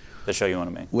making the show you want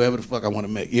to make. Whatever the fuck I want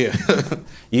to make, yeah.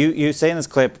 You say in this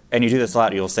clip, and you do this a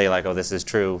lot, you'll say like, oh, this is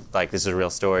true, like this is a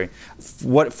real story.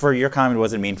 What, for your comedy, what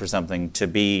does it mean for something to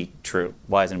be true?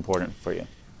 Why is it important for you?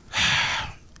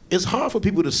 It's hard for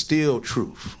people to steal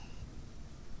truth.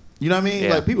 You know what I mean?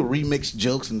 Yeah. Like people remix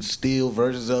jokes and steal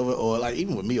versions of it, or like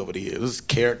even with me over the years, this is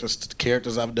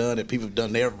characters I've done that people have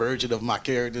done their version of my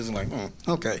characters, and like,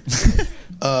 okay.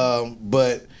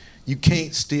 But you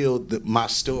can't steal my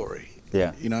story.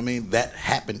 Yeah. You know what I mean? That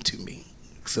happened to me.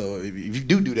 So if you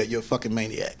do that, you're a fucking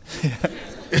maniac.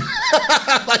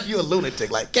 Like you're a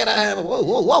lunatic. Like, can I have a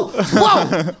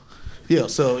whoa? Yeah,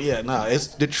 so it's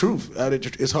the truth.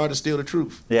 It's hard to steal the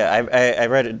truth. Yeah, I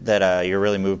read that you're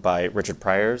really moved by Richard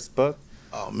Pryor's book.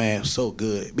 Oh man, so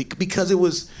good. Because it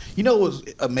was, what was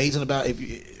amazing about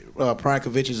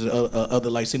Pryor-Kovich's other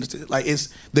like sentences, like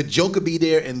it's the joke could be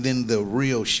there and then the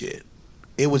real shit.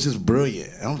 It was just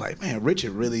brilliant. And I was like, man,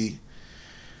 Richard really.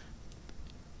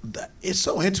 It's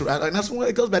so interesting. Like that's when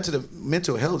it goes back to the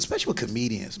mental health, especially with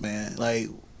comedians, man. Like.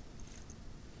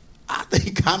 I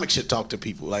think comics should talk to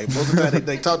people. Like most of the time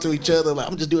they talk to each other. Like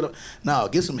I'm just doing it. No,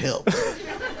 get some help.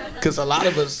 Because a lot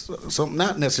of us,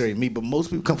 not necessarily me, but most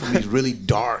people come from these really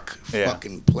dark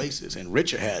fucking places. And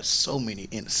Richard had so many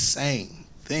insane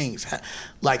things.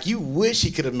 Like you wish he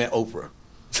could have met Oprah.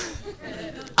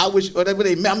 I wish,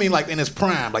 like in his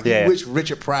prime. Like you wish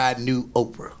Richard Pryor knew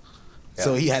Oprah. Yeah.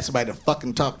 So he had somebody to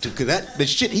fucking talk to. Because the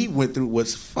shit he went through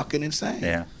was fucking insane.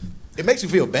 Yeah. It makes me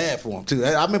feel bad for him, too.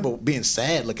 I remember being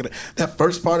sad looking at that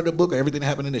first part of the book, everything that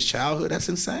happened in his childhood. That's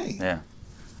insane. Yeah.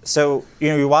 So,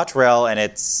 you watch Rel, and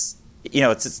it's a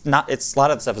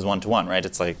lot of the stuff is one-to-one, right?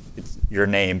 It's like it's your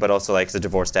name, but also like it's a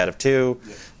divorced dad of two.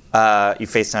 Yeah. You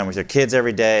FaceTime with your kids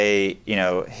every day.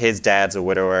 His dad's a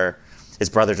widower. His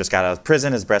brother just got out of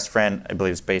prison. His best friend, I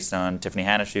believe, is based on Tiffany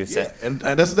Haddish. Yeah, and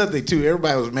that's another thing too.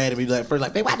 Everybody was mad at me first,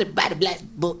 like,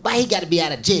 why he got to be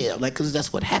out of jail? Like, because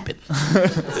that's what happened.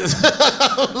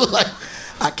 Like,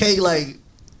 I can't like.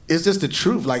 It's just the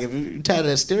truth. Like, if you're tired of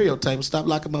that stereotype, stop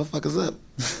locking motherfuckers up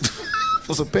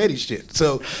for some petty shit.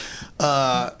 So,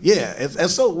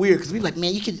 it's so weird because we like,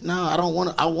 man, you can. No, I don't want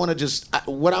to. I want to just.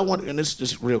 What I want, and this is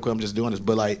just real quick. I'm just doing this,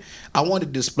 but like, I want to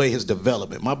display his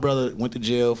development. My brother went to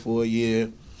jail for a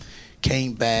year,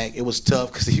 came back. It was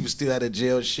tough because he was still out of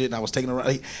jail and shit. And I was taking around.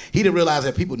 He didn't realize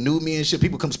that people knew me and shit.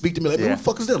 People come speak to me like, man, who the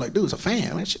fuck is that? Like, dude, it's a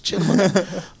fan, man. Shit, chill the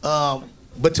fuck out.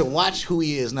 But to watch who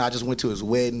he is now, I just went to his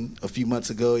wedding a few months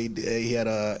ago. He had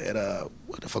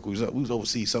what the fuck we was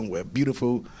overseas somewhere.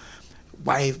 Beautiful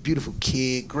wife, beautiful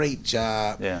kid, great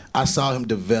job. Yeah. I saw him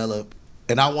develop,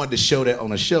 and I wanted to show that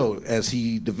on the show as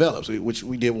he develops, which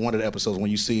we did one of the episodes when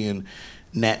you see in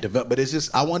Nat develop. But it's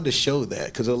just I wanted to show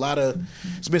that because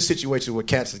it's been situations where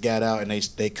cats have got out and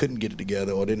they couldn't get it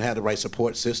together or didn't have the right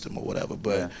support system or whatever.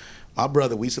 But my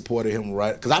brother, we supported him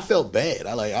right because I felt bad.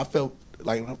 I felt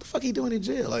like, what the fuck he doing in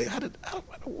jail? Like,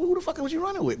 who the fuck was you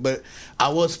running with? But I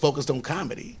was focused on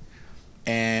comedy.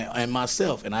 And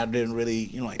myself, and I didn't really,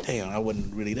 like, damn, I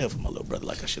wasn't really there for my little brother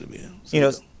like I should have been.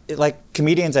 So, like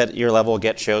comedians at your level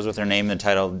get shows with their name and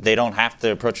title. They don't have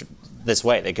to approach it this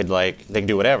way. They can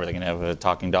do whatever. They can have a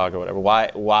talking dog or whatever.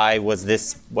 Why was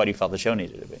this what you felt the show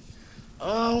needed to be?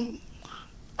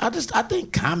 I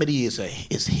think comedy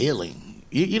is healing.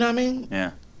 You know what I mean?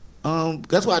 Yeah.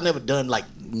 That's why I've never done like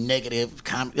negative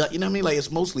comedy. You know what I mean? Like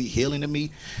it's mostly healing to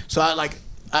me. So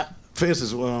for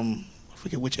instance, I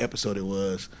forget which episode it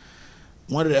was.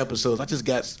 One of the episodes, I just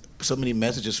got so many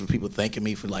messages from people thanking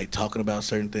me for like talking about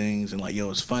certain things and like,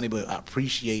 yo, it's funny, but I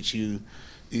appreciate you,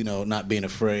 not being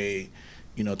afraid,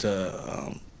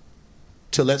 to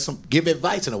give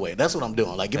advice in a way. That's what I'm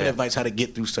doing. Like giving advice how to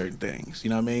get through certain things.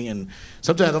 You know what I mean? And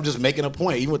sometimes I'm just making a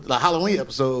point. Even with the Halloween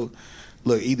episode,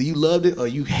 look, either you loved it or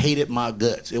you hated my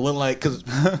guts. It wasn't like,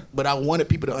 but I wanted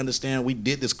people to understand we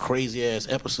did this crazy ass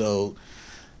episode,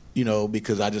 you know,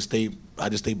 because I just think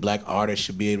black artists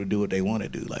should be able to do what they want to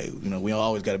do. Like, you know, we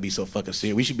always got to be so fucking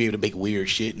serious. We should be able to make weird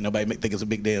shit and nobody think it's a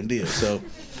big damn deal. So,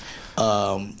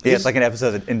 it's like an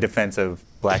episode in defense of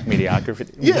black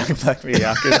mediocrity. Yeah. Black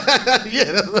mediocrity. Yeah,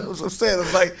 that's what I'm saying.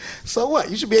 It's like, so what?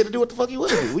 You should be able to do what the fuck you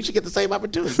want to do. We should get the same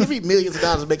opportunity. Give me millions of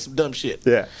dollars to make some dumb shit.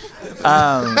 Yeah.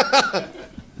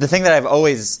 The thing that I've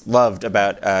always loved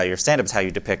about your stand-up is how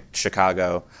you depict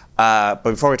Chicago. But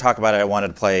before we talk about it, I wanted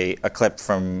to play a clip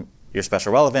from your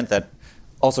special Relevant that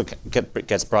also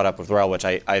gets brought up with Rel, which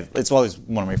it's always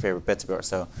one of my favorite bits of yours.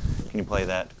 So can you play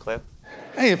that clip?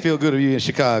 I ain't feel good of you in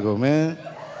Chicago, man.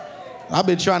 I've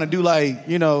been trying to do like,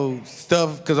 you know,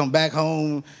 stuff because I'm back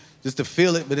home just to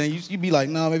feel it, but then you be like,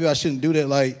 no, maybe I shouldn't do that.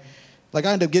 Like I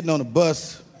ended up getting on the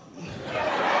bus.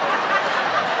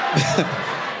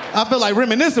 I felt like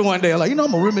reminiscing one day. I'm like, you know,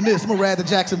 I'm gonna reminisce. I'm gonna ride the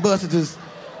Jackson bus and just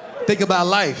think about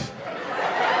life.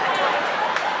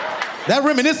 That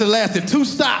reminiscing lasted 2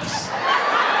 stops.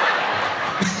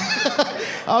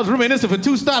 I was reminiscing for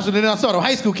 2 stops, and then I saw the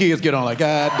high school kids get on. Like,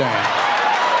 God damn.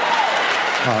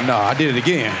 Oh no, I did it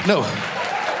again. No,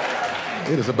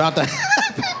 it is about to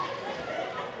happen.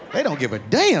 They don't give a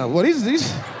damn. Well, these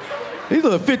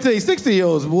little 15,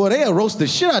 16-year-olds, boy, they'll roast the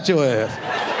shit out your ass.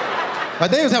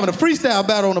 Like they was having a freestyle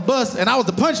battle on the bus, and I was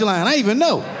the punchline. I didn't even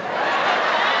know.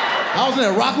 I was in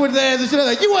there rocking with their ass and shit. I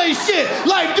was like, you ain't shit.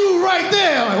 Like, dude right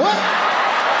there. I'm like, what?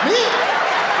 Me?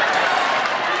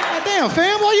 Like, damn,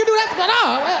 fam, why you do that?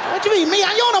 Like, what you mean, me? You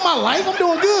don't know my life. I'm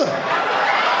doing good.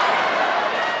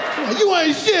 Like, you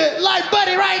ain't shit. Like,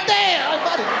 buddy right there. Like,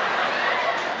 buddy.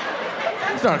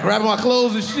 I started grabbing my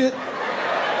clothes and shit.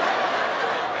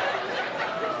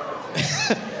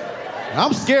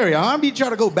 I'm scary. I don't be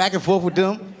trying to go back and forth with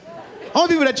them. Only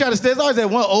people that try to stay, there's always that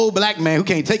one old black man who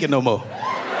can't take it no more.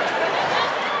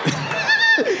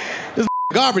 This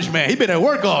garbage man, he been at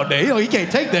work all day. You know, he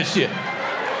can't take that shit.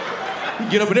 He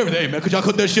get up and everything, man. Could y'all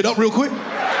cut that shit up real quick?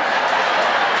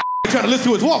 He trying to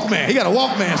listen to his Walkman. He got a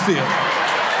Walkman still.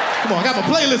 Come on, I got my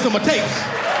playlist on my tapes.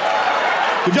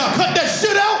 Could y'all cut that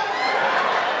shit out?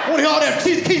 I want to hear all that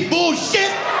Chief Keef bullshit.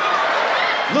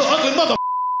 Little ugly mother.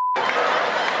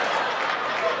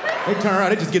 They turn around,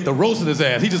 they just get the roast of his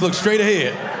ass. He just looks straight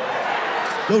ahead.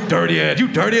 Yo, dirty ass. You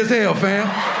dirty as hell, fam.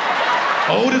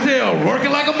 Old as hell,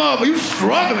 working like a mother. You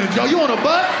struggling, Joe. You on a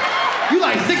bus? You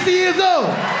like 60 years old.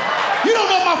 You don't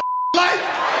know my life.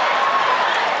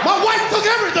 My wife took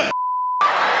everything.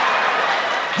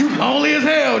 You lonely as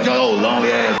hell, Joe. Oh,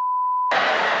 lonely ass.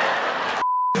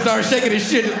 Start shaking his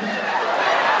shit.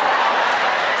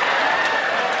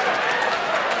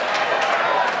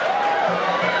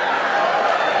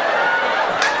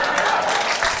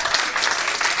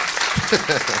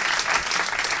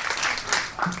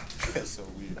 That's so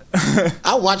weird.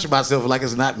 I watch myself like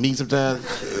it's not me sometimes,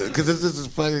 because this is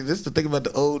funny. This is the thing about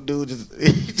the old dude.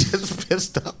 He just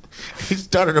pissed off. He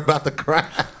started about to cry.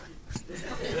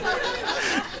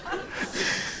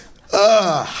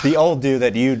 The old dude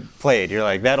that you played, you're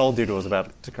like, that old dude was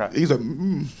about to cry. He's like,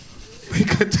 he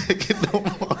couldn't take it no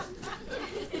more.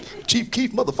 Chief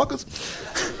Keef, motherfuckers.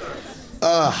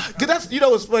 Cause that's, you know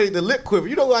what's funny, the lip quiver.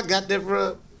 You know where I got that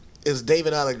from? It's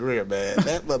David Allen Greer, man.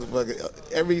 That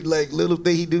motherfucker, every like little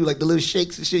thing he do, like the little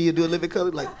shakes and shit you do in living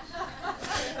color, like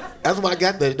that's why I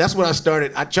got that. That's when I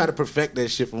started. I try to perfect that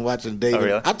shit from watching David. Oh,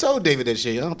 really? I told David that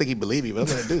shit. I don't think he believed me, but I'm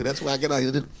gonna do it. That's why I get out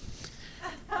here.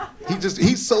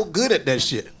 He's so good at that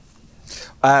shit.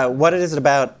 What is it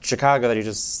about Chicago that you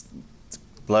just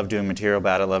love doing material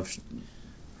about?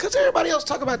 Cause everybody else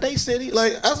talk about their city.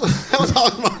 Like I was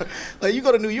talking about. Like you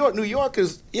go to New York. New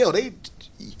Yorkers, I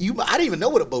didn't even know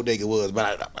what a bodega was,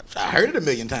 but I heard it a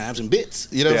million times in bits.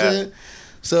 You know what I'm saying?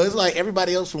 So it's like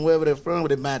everybody else from wherever they're from,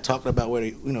 they mind talking about where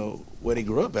they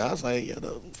grew up at. I was like,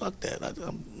 fuck that.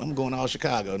 I'm going all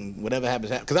Chicago, and whatever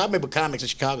happens. Because I remember comics in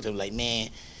Chicago. They were like, man,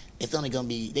 it's only gonna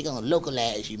be, they're gonna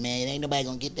localize you, man. Ain't nobody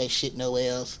gonna get that shit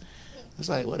nowhere else. It's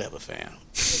like, whatever, fam.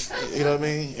 You know what I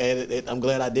mean? And I'm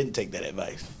glad I didn't take that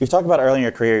advice. You've talked about early in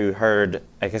your career, you heard,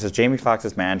 I guess it's Jamie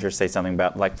Foxx's manager say something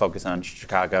about like focus on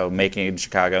Chicago, making it in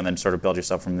Chicago, and then sort of build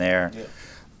yourself from there. Yeah.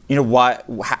 You know,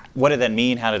 what did that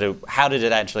mean? How did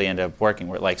it actually end up working?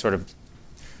 Like sort of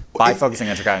by focusing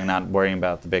on Chicago, not worrying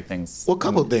about the big things? Well, a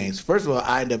couple of things. First of all,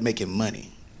 I ended up making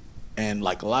money. And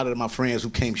like a lot of my friends who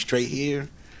came straight here,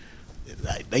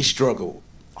 like, they struggle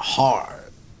hard.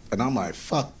 And I'm like,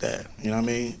 fuck that. You know what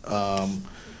I mean?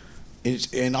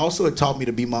 And also it taught me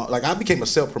to be I became a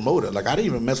self-promoter. Like I didn't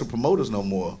even mess with promoters no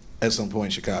more at some point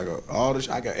in Chicago.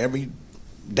 I got every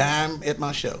dime at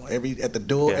my show, at the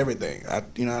door, everything.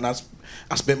 And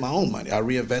I spent my own money. I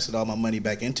reinvested all my money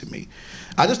back into me.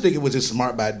 I just think it was just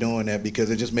smart by doing that because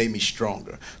it just made me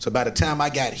stronger. So by the time I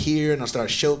got here and I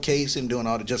started showcasing, doing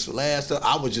all the Just for Laughs stuff,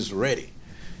 I was just ready.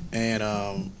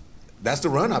 And that's the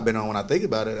run I've been on when I think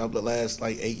about it. Over the last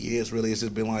 8 years, really, it's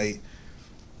just been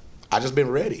I just been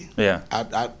ready. Yeah.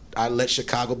 I let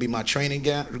Chicago be my training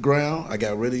ground. I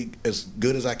got really as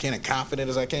good as I can and confident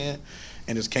as I can,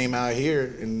 and just came out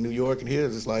here in New York and here.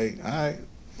 It's just all right,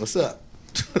 what's up?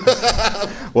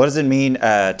 What does it mean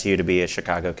to you to be a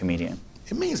Chicago comedian?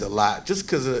 It means a lot, just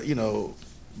because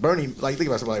Bernie. Think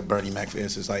about somebody like Bernie Mac, for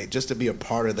instance. Just to be a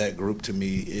part of that group to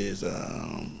me is,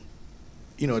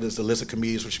 there's a list of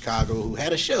comedians from Chicago who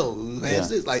had a show, who has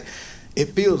this. It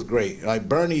feels great.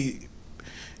 Bernie,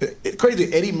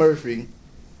 crazy. Eddie Murphy.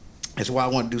 That's why I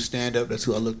want to do stand up. That's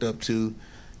who I looked up to.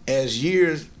 As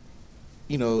years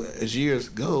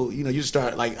go, you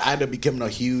start I ended up becoming a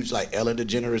huge Ellen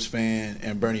DeGeneres fan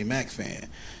and Bernie Mac fan,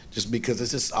 just because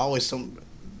it's just always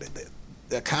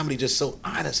that comedy just so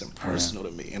honest and personal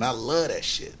to me, and I love that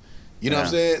shit. You know what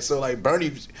I'm saying? So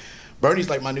Bernie's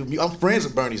my new. I'm friends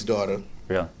with Bernie's daughter.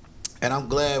 Yeah. And I'm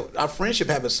glad our friendship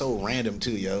happened so random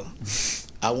too, yo.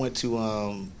 I went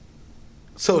to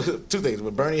so two things.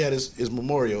 When Bernie had his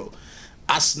memorial,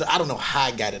 I don't know how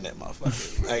I got in that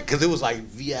motherfucker, because it was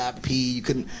VIP. You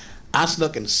couldn't. I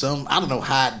snuck in some. I don't know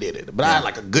how I did it, but I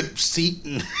had a good seat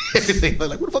and everything.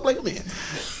 What the fuck, I'm in?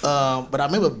 But I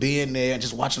remember being there and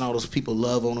just watching all those people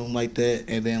love on him like that,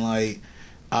 and then I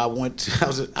went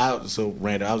to. I was so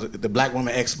random. I was at the Black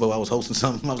Woman Expo. I was hosting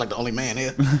something. I was the only man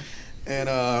there, and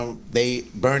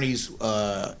Bernie's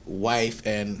wife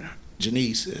and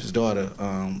Janice, his daughter,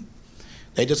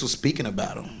 they just was speaking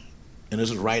about him. And this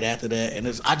was right after that, and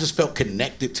I just felt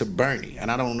connected to Bernie.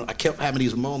 And I don't know, I kept having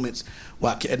these moments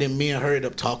and then me and her ended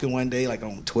up talking one day,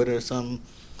 on Twitter or something,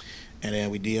 and then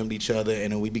we DM'd each other,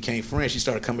 and then we became friends. She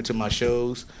started coming to my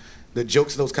shows. The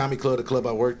Jokes Those Comedy Club, the club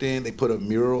I worked in, they put a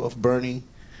mural of Bernie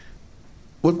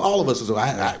with all of us.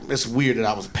 It's weird that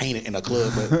I was painted in a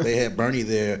club, but they had Bernie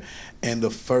there. And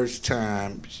the first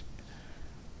time,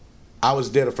 I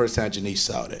was there the first time Janice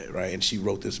saw that, right? And she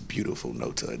wrote this beautiful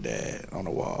note to her dad on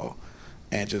the wall.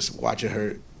 And just watching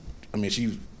her,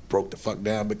 she broke the fuck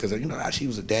down because she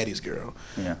was a daddy's girl.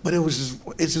 Yeah. But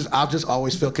I just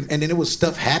always felt, and then there was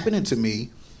stuff happening to me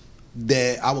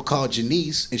that I would call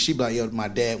Janice, and she'd be like, "Yo, my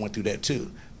dad went through that too.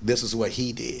 This is what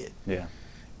he did." Yeah.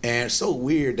 And it's so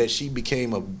weird that she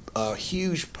became a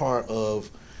huge part of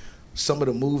some of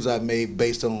the moves I made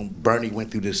based on Bernie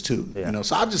went through this too. Yeah.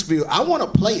 So I just feel I want to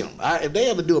play him. If they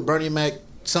ever do a Bernie Mac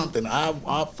something,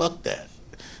 I'll fuck that.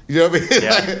 You know what I mean?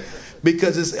 Yeah.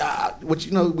 Because it's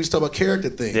we talk about character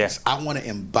things. Yeah. I want to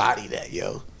embody that,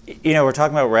 yo. We're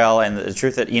talking about Rel, and the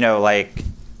truth that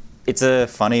it's a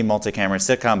funny multi-camera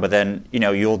sitcom, but then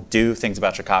you'll do things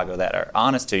about Chicago that are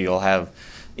honest to you. You'll have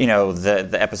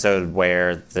the episode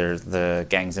where there's the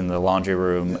gangs in the laundry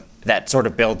room that sort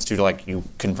of builds to you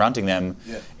confronting them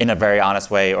in a very honest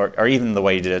way, or even the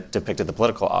way you depicted the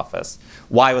political office.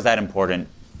 Why was that important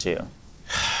to you?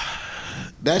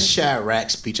 That Chirac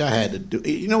speech I had to do.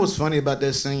 You know what's funny about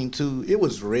that scene too? It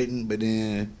was written, but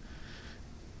then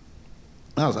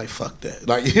I was like, "Fuck that!"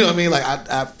 You know what I mean?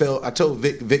 I told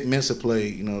Vic Mensa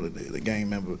play, the gang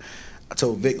member. I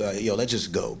told Vic, "Yo, let's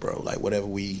just go, bro. Whatever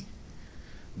we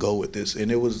go with this." And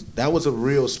that was a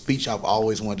real speech I've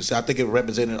always wanted to say. I think it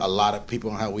represented a lot of people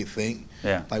on how we think.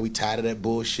 Yeah. We tired of that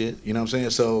bullshit. You know what I'm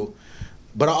saying? So,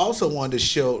 but I also wanted to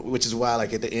show, which is why at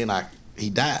the end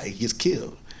he died. He gets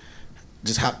killed.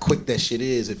 Just how quick that shit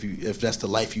is if that's the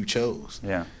life you chose.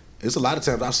 Yeah. It's a lot of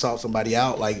times I saw somebody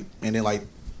out and then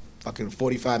fucking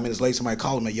 45 minutes later somebody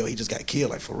called me, "Yo, he just got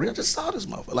killed." For real, just saw this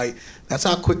motherfucker. That's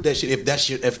how quick that shit.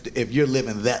 If you're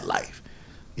living that life,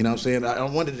 you know what I'm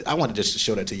saying? I wanted just to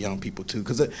show that to young people too,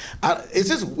 because it's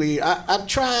just weird. I'm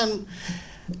trying.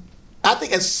 I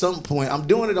think at some point I'm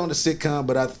doing it on the sitcom,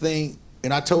 but I think.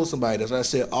 And I told somebody this. I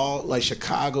said, all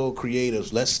Chicago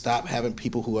creatives, let's stop having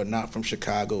people who are not from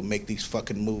Chicago make these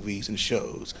fucking movies and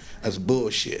shows. That's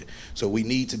bullshit. So we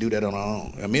need to do that on our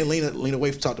own. Me and Lena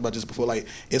Waithe talked about this before.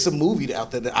 It's a movie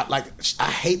out there that I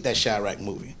hate that Chirac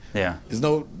movie. Yeah. There's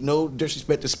no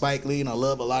disrespect to Spike Lee, and I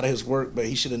love a lot of his work, but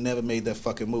he should have never made that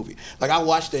fucking movie. I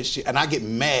watched that shit and I get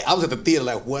mad. I was at the theater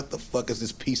what the fuck is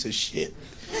this piece of shit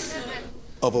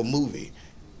of a movie?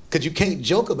 Because you can't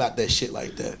joke about that shit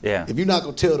like that. Yeah. If you're not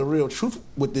going to tell the real truth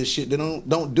with this shit, then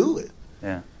don't do it.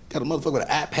 Yeah. Got a motherfucker with an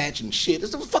eye patch and shit.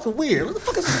 This is fucking weird. What the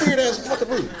fuck is this weird ass fucking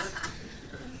movie?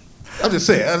 I'm just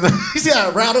saying. You see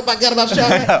how round up I got about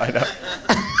Chirac? I know.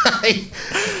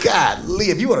 God,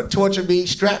 Lee, if you want to torture me,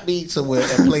 strap me somewhere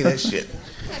and play that shit.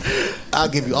 I'll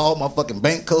give you all my fucking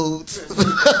bank codes.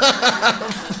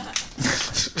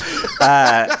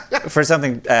 For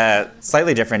something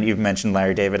slightly different, you've mentioned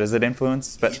Larry David as an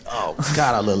influence, but oh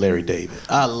God, I love Larry David.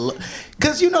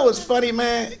 Cause you know what's funny,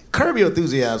 man. Curb Your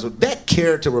Enthusiasm. That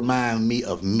character reminds me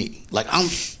of me. Like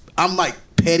I'm like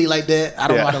petty like that. I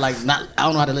don't know how to I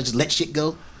don't know how to just let shit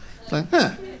go. Like,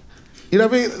 huh? You know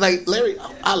what I mean? Like Larry,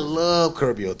 I love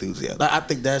Curb Your Enthusiasm. I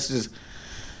think that's just.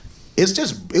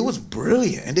 It was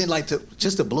brilliant. And then like to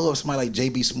blow up somebody like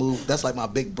JB Smoove, that's like my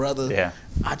big brother. Yeah.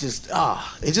 It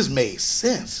just made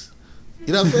sense.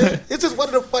 You know what I'm saying? It's just one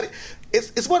of the funny,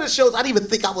 it's one of the shows I didn't even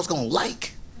think I was gonna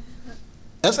like.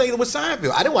 That's like with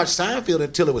Seinfeld. I didn't watch Seinfeld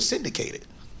until it was syndicated.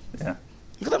 Yeah.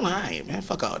 Because I'm like, hey, man,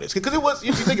 fuck all this. Because it was, if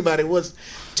you think about it,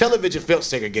 television felt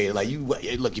segregated. Like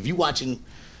look, if you watching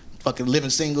fucking Living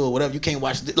Single or whatever, you can't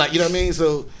watch, like, you know what I mean?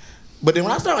 So, but then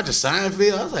when I started watching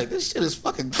Seinfeld, I was like, this shit is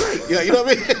fucking great. Yeah, you know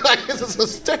what I mean? Like, this is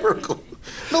hysterical.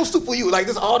 No soup for you. Like,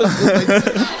 this all this.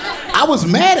 Like, I was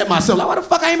mad at myself. Like, why the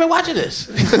fuck I ain't been watching this?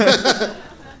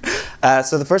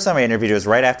 So the first time I interviewed you was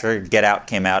right after Get Out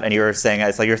came out, and you were saying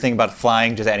it's like you're thinking about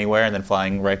flying just anywhere and then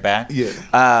flying right back. Yeah.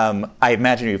 I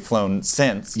imagine you've flown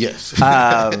since. Yes.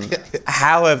 How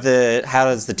has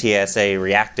the TSA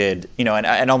reacted? You know,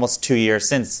 and almost 2 years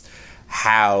since.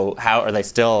 How are they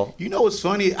still? You know what's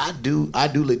funny? I do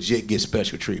legit get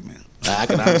special treatment. I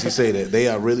can honestly say that they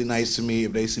are really nice to me.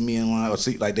 If they see me in line or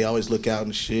see, like, they always look out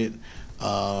and shit.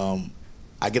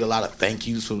 I get a lot of thank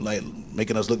yous for like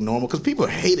making us look normal because people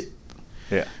hate it.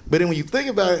 Yeah. But then when you think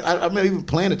about it, I remember even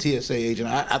playing a TSA agent.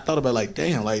 I thought about like,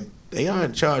 damn, like they are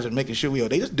in charge of making sure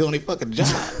they just doing their fucking job.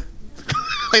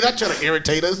 Like, not trying to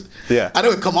irritate us. Yeah. I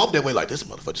know it come off that way like this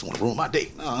motherfucker just want to ruin my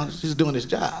day. No, he's just doing his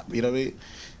job. You know what I mean?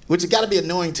 Which has got to be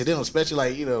annoying to them, especially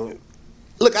like, you know.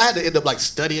 Look, I had to end up like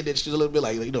studying that shit a little bit.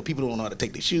 Like, you know, people don't know how to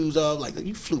take their shoes off. Like,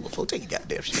 you flew before, take your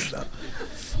goddamn shoes off.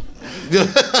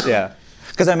 Yeah.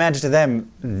 Because I imagine to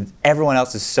them, everyone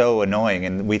else is so annoying,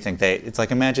 and we think it's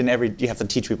like, imagine you have to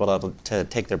teach people to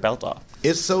take their belt off.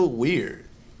 It's so weird.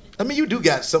 I mean, you do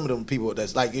got some of them people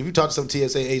that's like, if you talk to some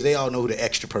TSA aides, they all know who the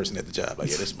extra person at the job. Like,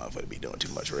 yeah, this motherfucker be doing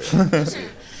too much, really.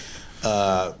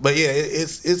 But yeah,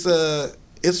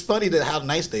 it's funny that how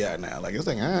nice they are now. Like, it's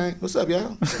like, all right, what's up,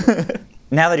 y'all?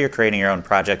 Now that you're creating your own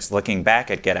projects, looking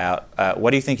back at Get Out,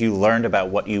 what do you think you learned about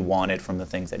what you wanted from the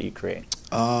things that you create?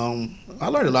 I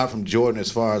learned a lot from Jordan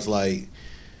as far as like,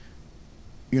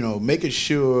 you know, making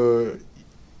sure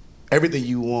everything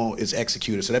you want is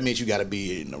executed. So that means you got to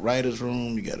be in the writer's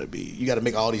room. You got to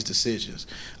make all these decisions.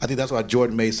 I think that's why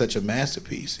Jordan made such a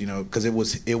masterpiece. You know, because it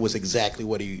was exactly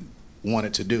what he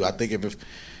wanted to do. I think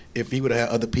if he would have had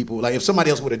other people, like if somebody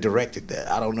else would have directed that,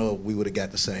 I don't know if we would have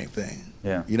got the same thing.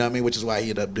 Yeah. You know what I mean? Which is why he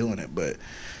ended up doing it. But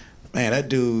man, that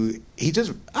dude,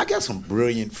 I got some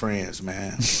brilliant friends,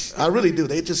 man. I really do.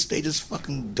 They just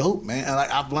fucking dope, man. And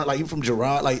like I've learned, like even from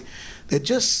Gerard, like they're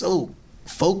just so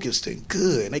focused and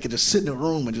good. And they can just sit in a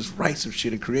room and just write some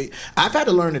shit and create. I've had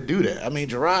to learn to do that. I mean,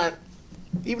 Gerard,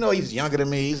 even though he's younger than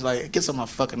me, he's like, it gets on my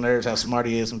fucking nerves how smart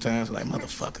he is sometimes. Like,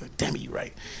 motherfucker, damn it, you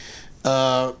right.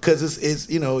 Because it's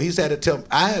you know, he's had to tell.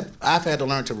 I've had to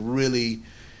learn to really,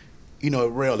 you know,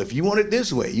 Rail, if you want it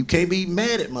this way, you can't be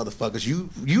mad at motherfuckers.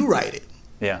 You write it.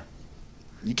 Yeah.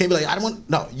 You can't be like, I don't want.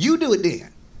 No, you do it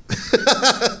then.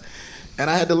 And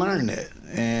I had to learn that,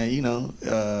 and you know,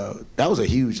 that was a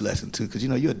huge lesson too. Because you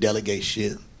know, you'll delegate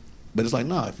shit, but it's like,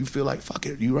 no, if you feel like fuck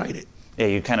it, you write it. Yeah,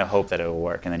 you kind of hope that it will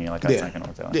work, and then you're like, oh, it's not gonna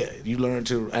work that way. Yeah, you learn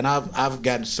to, and I've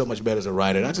gotten so much better as a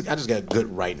writer. I just got good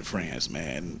writing friends,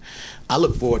 man. I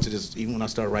look forward to this even when I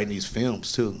start writing these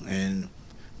films too, and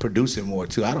producing more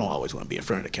too. I don't always want to be in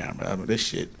front of the camera. I mean, this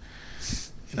shit,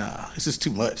 nah, this is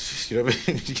too much. You know what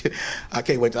I mean? I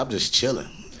can't wait. I'm just chilling.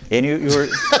 And you were,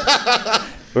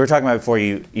 we were talking about before.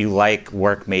 You like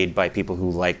work made by people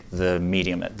who like the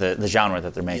medium, the genre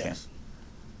that they're making. Yes.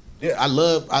 Yeah, I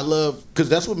love, because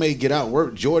that's what made Get Out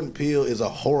work. Jordan Peele is a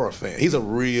horror fan. He's a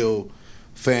real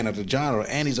fan of the genre,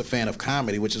 and he's a fan of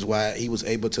comedy, which is why he was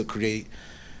able to create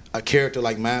a character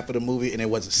like mine for the movie, and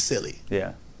it wasn't silly.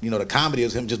 Yeah. You know, the comedy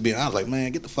is him just being honest, like,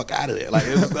 man, get the fuck out of there. Like,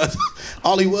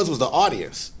 all he was the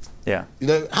audience. Yeah. You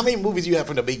know, how many movies you have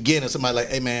from the beginning, somebody like,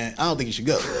 hey, man, I don't think you should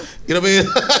go. You know what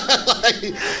I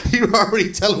mean? Like, you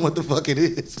already tell him what the fuck it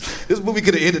is. This movie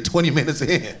could have ended 20 minutes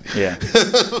in. Yeah.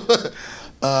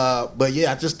 But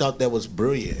yeah, I just thought that was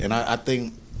brilliant. And I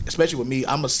think, especially with me,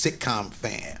 I'm a sitcom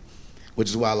fan. which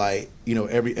is why, like, you know,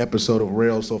 every episode of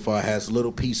Rail so far has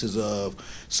little pieces of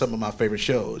some of my favorite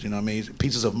shows. You know what I mean?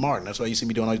 Pieces of Martin. That's why you see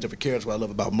me doing all these different characters. What I love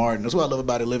about Martin. That's what I love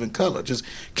about it. Live in Color. Just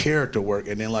character work.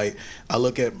 And then, like, I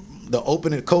look at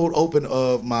the cold open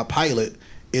of my pilot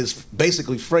is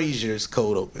basically Frasier's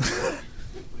cold open.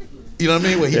 You know what I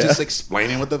mean? Where he's just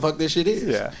explaining what the fuck this shit is.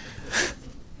 Yeah.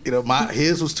 You know,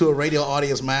 his was to a radio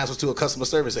audience, mine was to a customer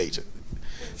service agent.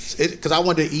 Because I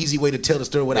wanted an easy way to tell the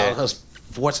story without us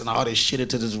forcing all this shit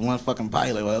into this one fucking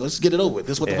pilot. Well, let's get it over with.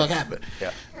 This is what the fuck happened.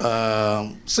 Yeah.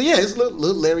 So yeah, it's little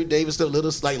Larry David stuff,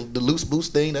 little like the Loose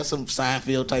Boost thing. That's some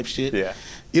Seinfeld type shit. Yeah.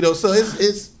 You know, so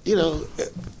it's you know,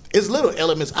 it's little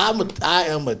elements. I am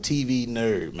a TV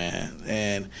nerd, man.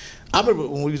 And I remember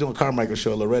when we was doing Carmichael's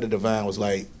show, Loretta Devine was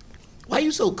like, "Why are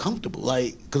you so comfortable?"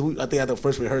 Like, because I think at the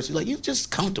first rehearsal, like, "You just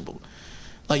comfortable."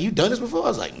 Like, you done this before? I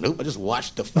was like, nope, I just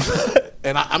watched the fuck.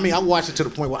 And I mean, I watched it to the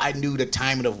point where I knew the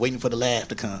timing of waiting for the laugh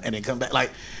to come and then come back. Like,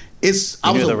 I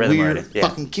was a weird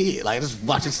fucking kid. Like, just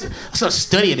watching, I started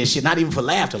studying this shit, not even for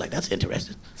laughter. Like, that's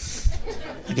interesting.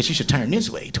 I guess you should turn this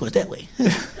way, towards that way.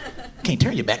 Can't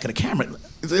turn your back to the camera. I'm a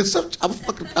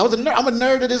nerd. I'm a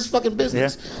nerd of this fucking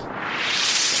business.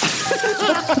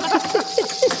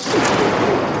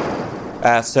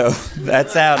 So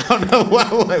that sound. I don't know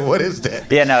why. What is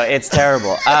that? Yeah, no, it's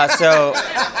terrible. So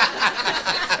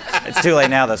it's too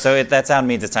late now, though. So that sound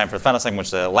means it's time for the final segment, which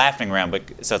is a laughing round.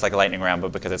 But so it's like a lightning round,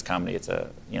 but because it's comedy, it's a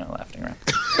laughing round.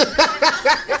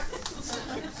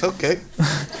 Okay.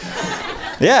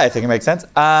 Yeah, I think it makes sense.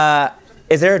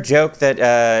 Is there a joke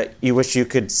that you wish you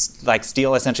could like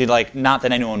steal? Essentially, like not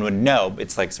that anyone would know.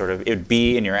 It's like sort of it would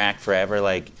be in your act forever.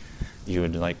 Like you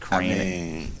would like crane. I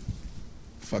mean,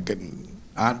 fucking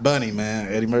Aunt Bunny, man.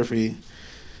 Eddie Murphy,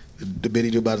 the bit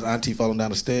he do about his auntie falling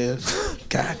down the stairs.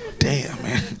 God damn,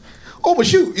 man. Oh, but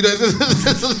shoot, you know,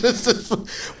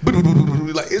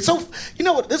 like it's so. You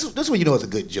know what? This is when you know it's a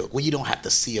good joke, when you don't have to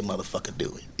see a motherfucker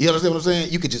do it. You understand what I'm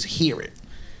saying? You could just hear it,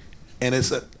 and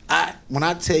when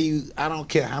I tell you, I don't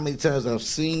care how many times I've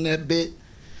seen that bit,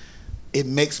 it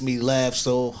makes me laugh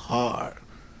so hard.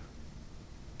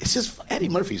 It's just Eddie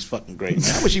Murphy's fucking great,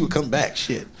 man. I wish he would come back.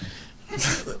 Shit.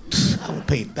 I would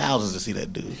pay thousands to see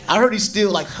that dude. I heard he's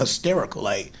still like hysterical.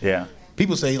 Like,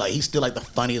 people say like he's still like the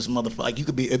funniest motherfucker. Like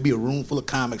it'd be a room full of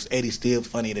comics. Eddie's still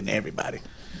funnier than everybody.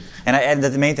 And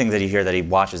the main thing that you hear that he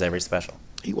watches every special.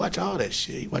 He watch all that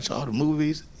shit. He watch all the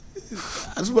movies.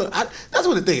 That's what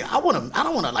the thing. I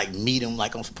don't want to like meet him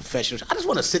like on some professional. I just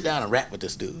want to sit down and rap with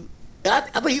this dude. I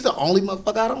think he's the only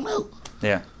motherfucker I don't know.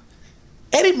 Yeah.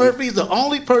 Eddie Murphy's the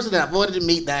only person that I wanted to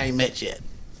meet that I ain't met yet.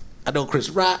 I know Chris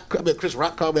Rock called me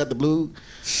out the blue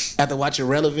after watching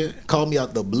Relevant. Called me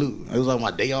out the blue. It was on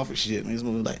my day off and shit. And he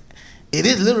was like, "It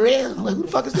is Little Red." I'm like, "Who the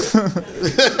fuck is this?"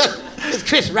 It's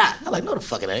Chris Rock. I'm like, "No, the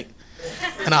fuck it ain't."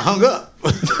 And I hung up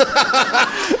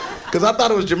because I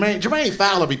thought it was Jermaine. Jermaine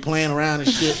Fowler be playing around and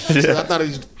shit. So I thought he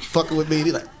was fucking with me.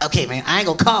 He's like, "Okay, man, I ain't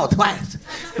gonna call twice.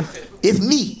 It's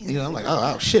me." You know, I'm like,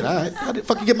 "Oh shit, all right. How did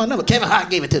fucking get my number?" Kevin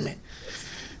Hart gave it to me.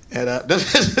 And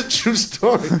that's a true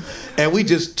story. And we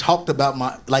just talked about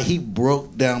he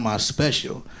broke down my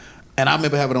special. And I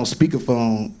remember having it on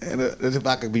speakerphone, and as if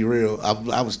I could be real,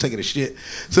 I was taking a shit.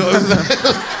 So it was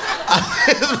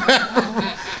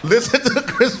like, listen to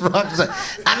Chris Rock. Like,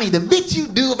 I mean, the bit you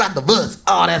do about the bus,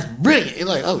 oh, that's brilliant. He's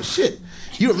like, oh, shit.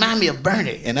 You remind me of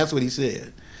Bernie. And that's what he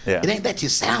said. Yeah. It ain't that you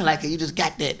sound like it, you just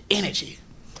got that energy.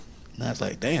 And I was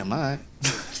like, damn, all right.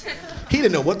 He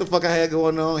didn't know what the fuck I had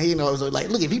going on. He was like,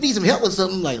 look, if you need some help with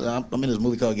something, like, I'm in this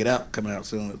movie called Get Out, coming out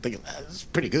soon. I'm thinking, it's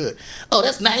pretty good. Oh,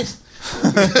 that's nice.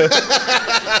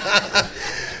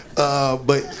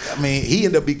 But, I mean, he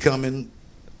ended up becoming,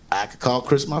 I could call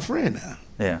Chris my friend now.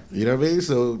 Yeah. You know what I mean?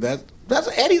 So that's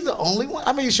Eddie's the only one.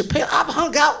 I mean, Chappelle, I've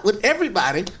hung out with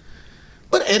everybody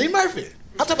but Eddie Murphy.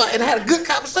 I'm talking about, and I had a good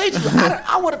conversation.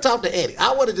 I want to talk to Eddie.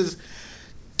 I want to just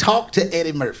talk to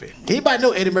Eddie Murphy. Anybody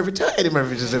know Eddie Murphy? Tell Eddie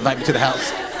Murphy just invite me to the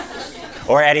house.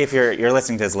 Or Eddie, if you're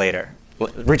listening to this later,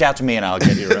 reach out to me and I'll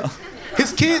get you real.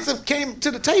 His kids have came to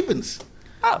the tapings.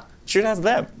 Oh, should ask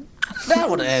them. I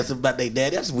want to ask them about their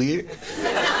daddy. That's weird.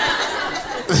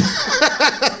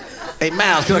 Hey,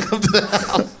 Miles, can I come to the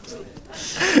house?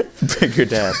 Bring your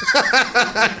dad.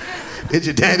 Is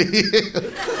your daddy here?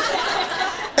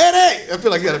 Hey, I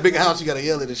feel like you got a big house, you got to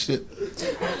yell at this shit.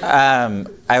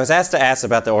 I was asked to ask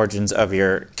about the origins of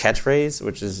your catchphrase,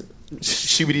 which is...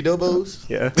 Shibidi Dobos?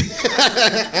 Yeah.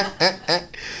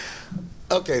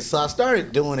 Okay, so I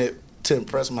started doing it to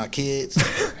impress my kids.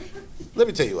 Let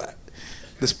me tell you what.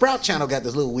 The Sprout Channel got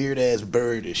this little weird-ass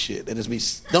bird and shit. And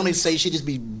don't even say shit, just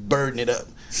be birding it up.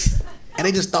 And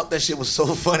they just thought that shit was so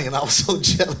funny, and I was so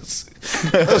jealous.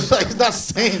 I was like, he's not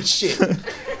saying shit.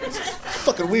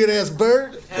 Fucking weird ass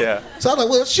bird. Yeah. So I was like,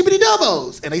 well, shibbity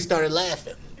doubles, and they started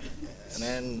laughing, and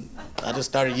then I just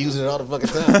started using it all the fucking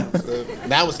time. So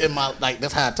that was in my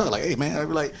that's how I talk. Like, hey man, I'd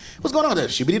be like, what's going on there?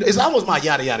 Shibbity. It's almost my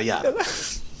yada yada yada.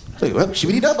 So, well,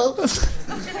 shibbity doubles.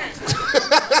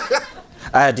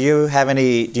 Do you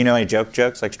know any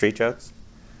jokes, like street jokes?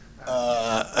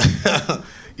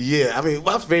 Yeah, I mean,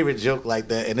 my favorite joke like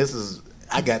that, and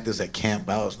I got this at camp.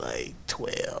 I was like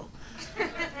 12.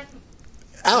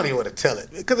 I don't even want to tell it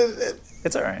because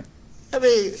It's all right. I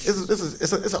mean,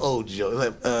 it's an old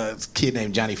joke. It's a kid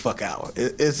named Johnny Fuck Hour.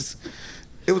 It was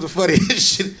a funny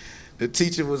shit. The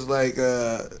teacher was like,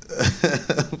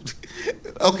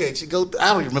 okay, she go.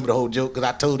 I don't even remember the whole joke because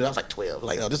I told her I was like 12.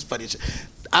 Like, oh, this is funny shit.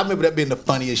 I remember that being the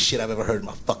funniest shit I've ever heard in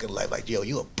my fucking life. Like, yo,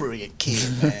 you a brilliant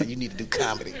kid, man. You need to do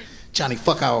comedy. Johnny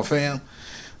Fuck Hour, fam.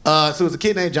 So it was a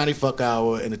kid named Johnny Fuck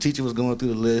Hour, and the teacher was going through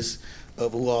the list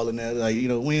of who all in there. Like,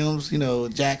 Williams,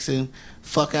 Jackson,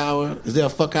 Fuck Hour. Is there a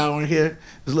Fuck Hour in here?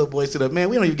 This little boy stood up, man,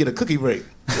 we don't even get a cookie break.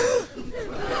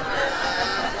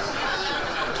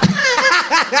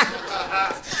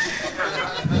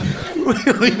 We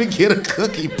don't even get a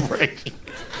cookie break.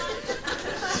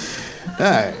 All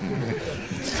right.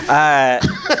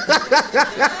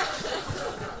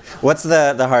 What's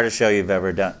the hardest show you've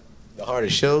ever done? The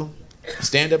hardest show?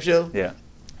 Stand-up show? Yeah.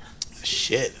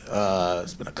 Shit.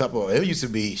 It's been a couple. It used to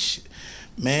be,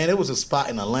 man, there was a spot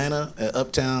in Atlanta at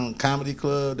Uptown Comedy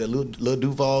Club that Lil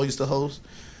Duval used to host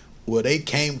where they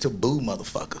came to boo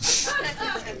motherfuckers.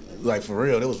 Like, for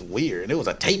real, it was weird. And it was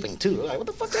a taping, too. Like, what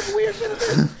the fuck that weird shit is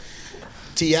this?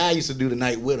 T.I. used to do the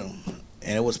night with him.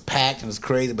 And it was packed and it was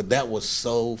crazy, but that was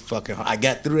so fucking hard. I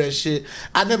got through that shit.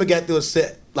 I never got through a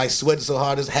set like sweating so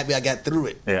hard. Just happy I got through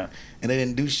it. Yeah. And they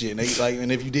didn't do shit.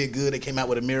 And if you did good, they came out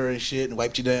with a mirror and shit and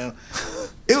wiped you down.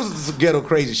 It was some ghetto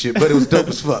crazy shit, but it was dope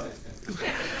as fuck.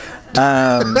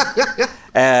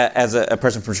 As a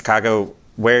person from Chicago,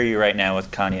 where are you right now with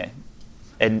Kanye?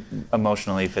 And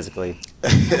emotionally, physically,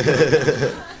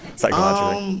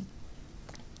 psychologically.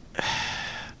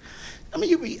 I mean,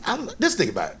 just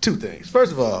think about it. Two things.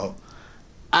 First of all,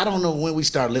 I don't know when we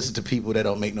start listening to people that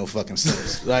don't make no fucking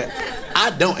sense. Like, I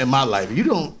don't in my life.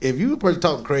 If you a person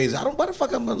talking crazy, why the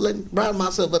fuck I'm gonna rile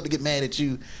myself up to get mad at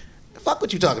you? Fuck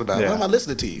what you talking about. Yeah. Why am I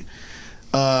listening to you?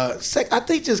 I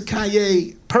think just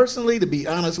Kanye, personally, to be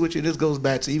honest with you, this goes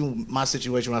back to even my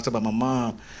situation when I talk about my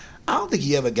mom. I don't think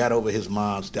he ever got over his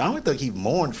mom's death. I don't think he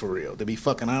mourned for real, to be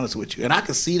fucking honest with you. And I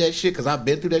can see that shit because I've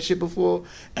been through that shit before,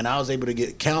 and I was able to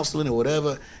get counseling or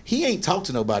whatever. He ain't talked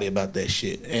to nobody about that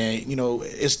shit. And,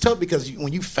 it's tough because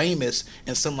when you famous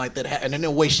and something like that happened, and then the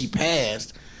way she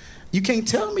passed, you can't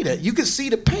tell me that. You can see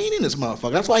the pain in this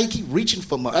motherfucker. That's why he keep reaching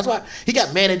for That's why he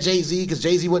got mad at Jay-Z because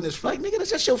Jay-Z wasn't his friend. Like, nigga, that's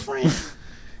just your friend.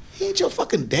 He ain't your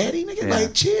fucking daddy, nigga. Yeah.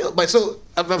 Like, chill. But so,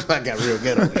 I got real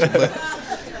ghetto with you,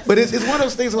 but it's one of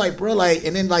those things like, bro, like,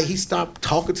 and then like he stopped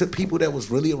talking to people that was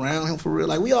really around him for real.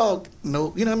 Like, we all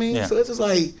know, you know what I mean? Yeah. So it's just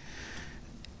like,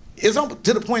 it's on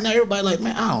to the point now everybody like,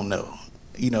 man, I don't know.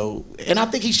 And I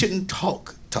think he shouldn't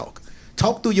talk. Talk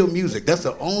through your music. That's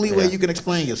the only way you can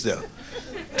explain yourself.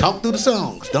 Talk through the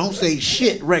songs. Don't say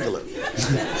shit regular. You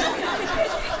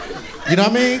know what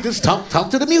I mean? Just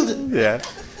talk to the music. Yeah.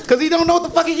 Because he don't know what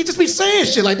the fuck, he just be saying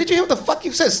shit. Like, did you hear what the fuck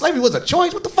you said? Slavery was a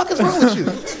choice? What the fuck is wrong with you?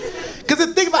 Because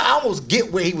the thing about, I almost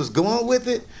get where he was going with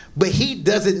it, but he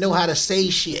doesn't know how to say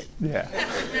shit. Yeah.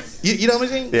 You know what I'm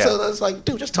saying? Yeah. So it's like,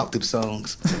 dude, just talk through the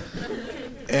songs.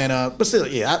 And but still,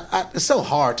 yeah, it's so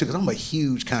hard too because I'm a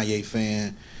huge Kanye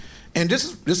fan. And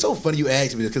this is so funny you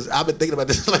asked me because I've been thinking about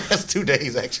this the last 2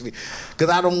 days actually, because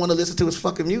I don't want to listen to his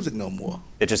fucking music no more.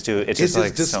 It's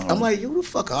just I'm like, who the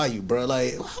fuck are you, bro?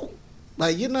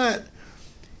 Like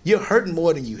you're hurting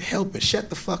more than you helping. Shut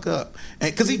the fuck up.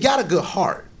 And because he got a good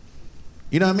heart.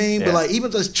 You know what I mean? Yeah. But like, even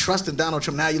just trusting Donald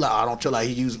Trump now, you're like, oh, I don't feel like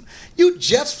he used. You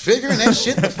just figuring that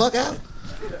shit the fuck out.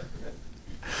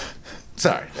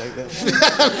 Sorry.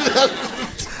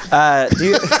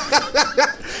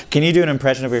 Can you do an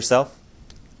impression of yourself?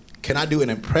 Can I do an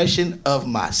impression of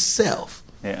myself?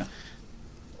 Yeah.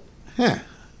 Huh.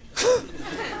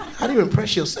 How do you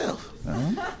impress yourself?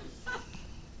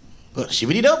 Well,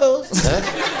 shibbity doubles.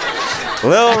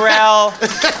 Lil Rel,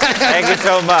 thank you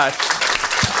so much.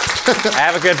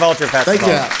 Have a good Vulture Festival. Thank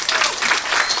you.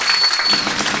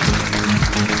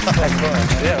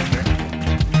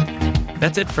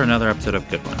 That's it for another episode of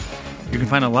Good One. You can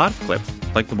find a lot of clips,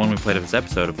 like the one we played of his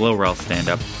episode of Lil Rel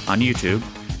stand-up, on YouTube,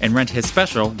 and rent his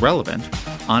special, Relevant,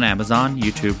 on Amazon,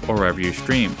 YouTube, or wherever you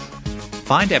stream.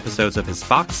 Find episodes of his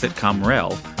Fox sitcom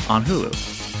Rel on Hulu.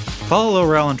 Follow Lil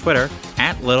Rel on Twitter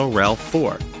at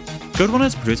LittleRel4. Good One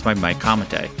is produced by Mike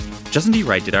Comite. Justin D.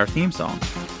 Wright did our theme song.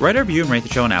 Write a review and rate the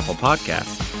show on Apple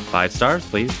Podcasts. 5 stars,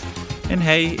 please. And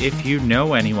hey, if you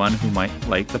know anyone who might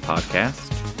like the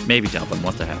podcast, maybe tell them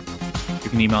what the heck. You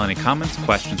can email any comments,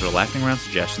 questions, or laughing around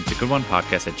suggestions to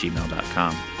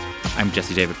goodonepodcast@gmail.com. I'm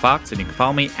Jesse David Fox, and you can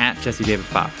follow me at Jesse David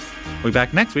Fox. We'll be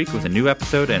back next week with a new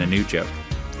episode and a new joke.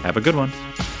 Have a good one.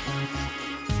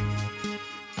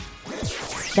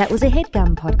 That was a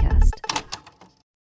HeadGum podcast.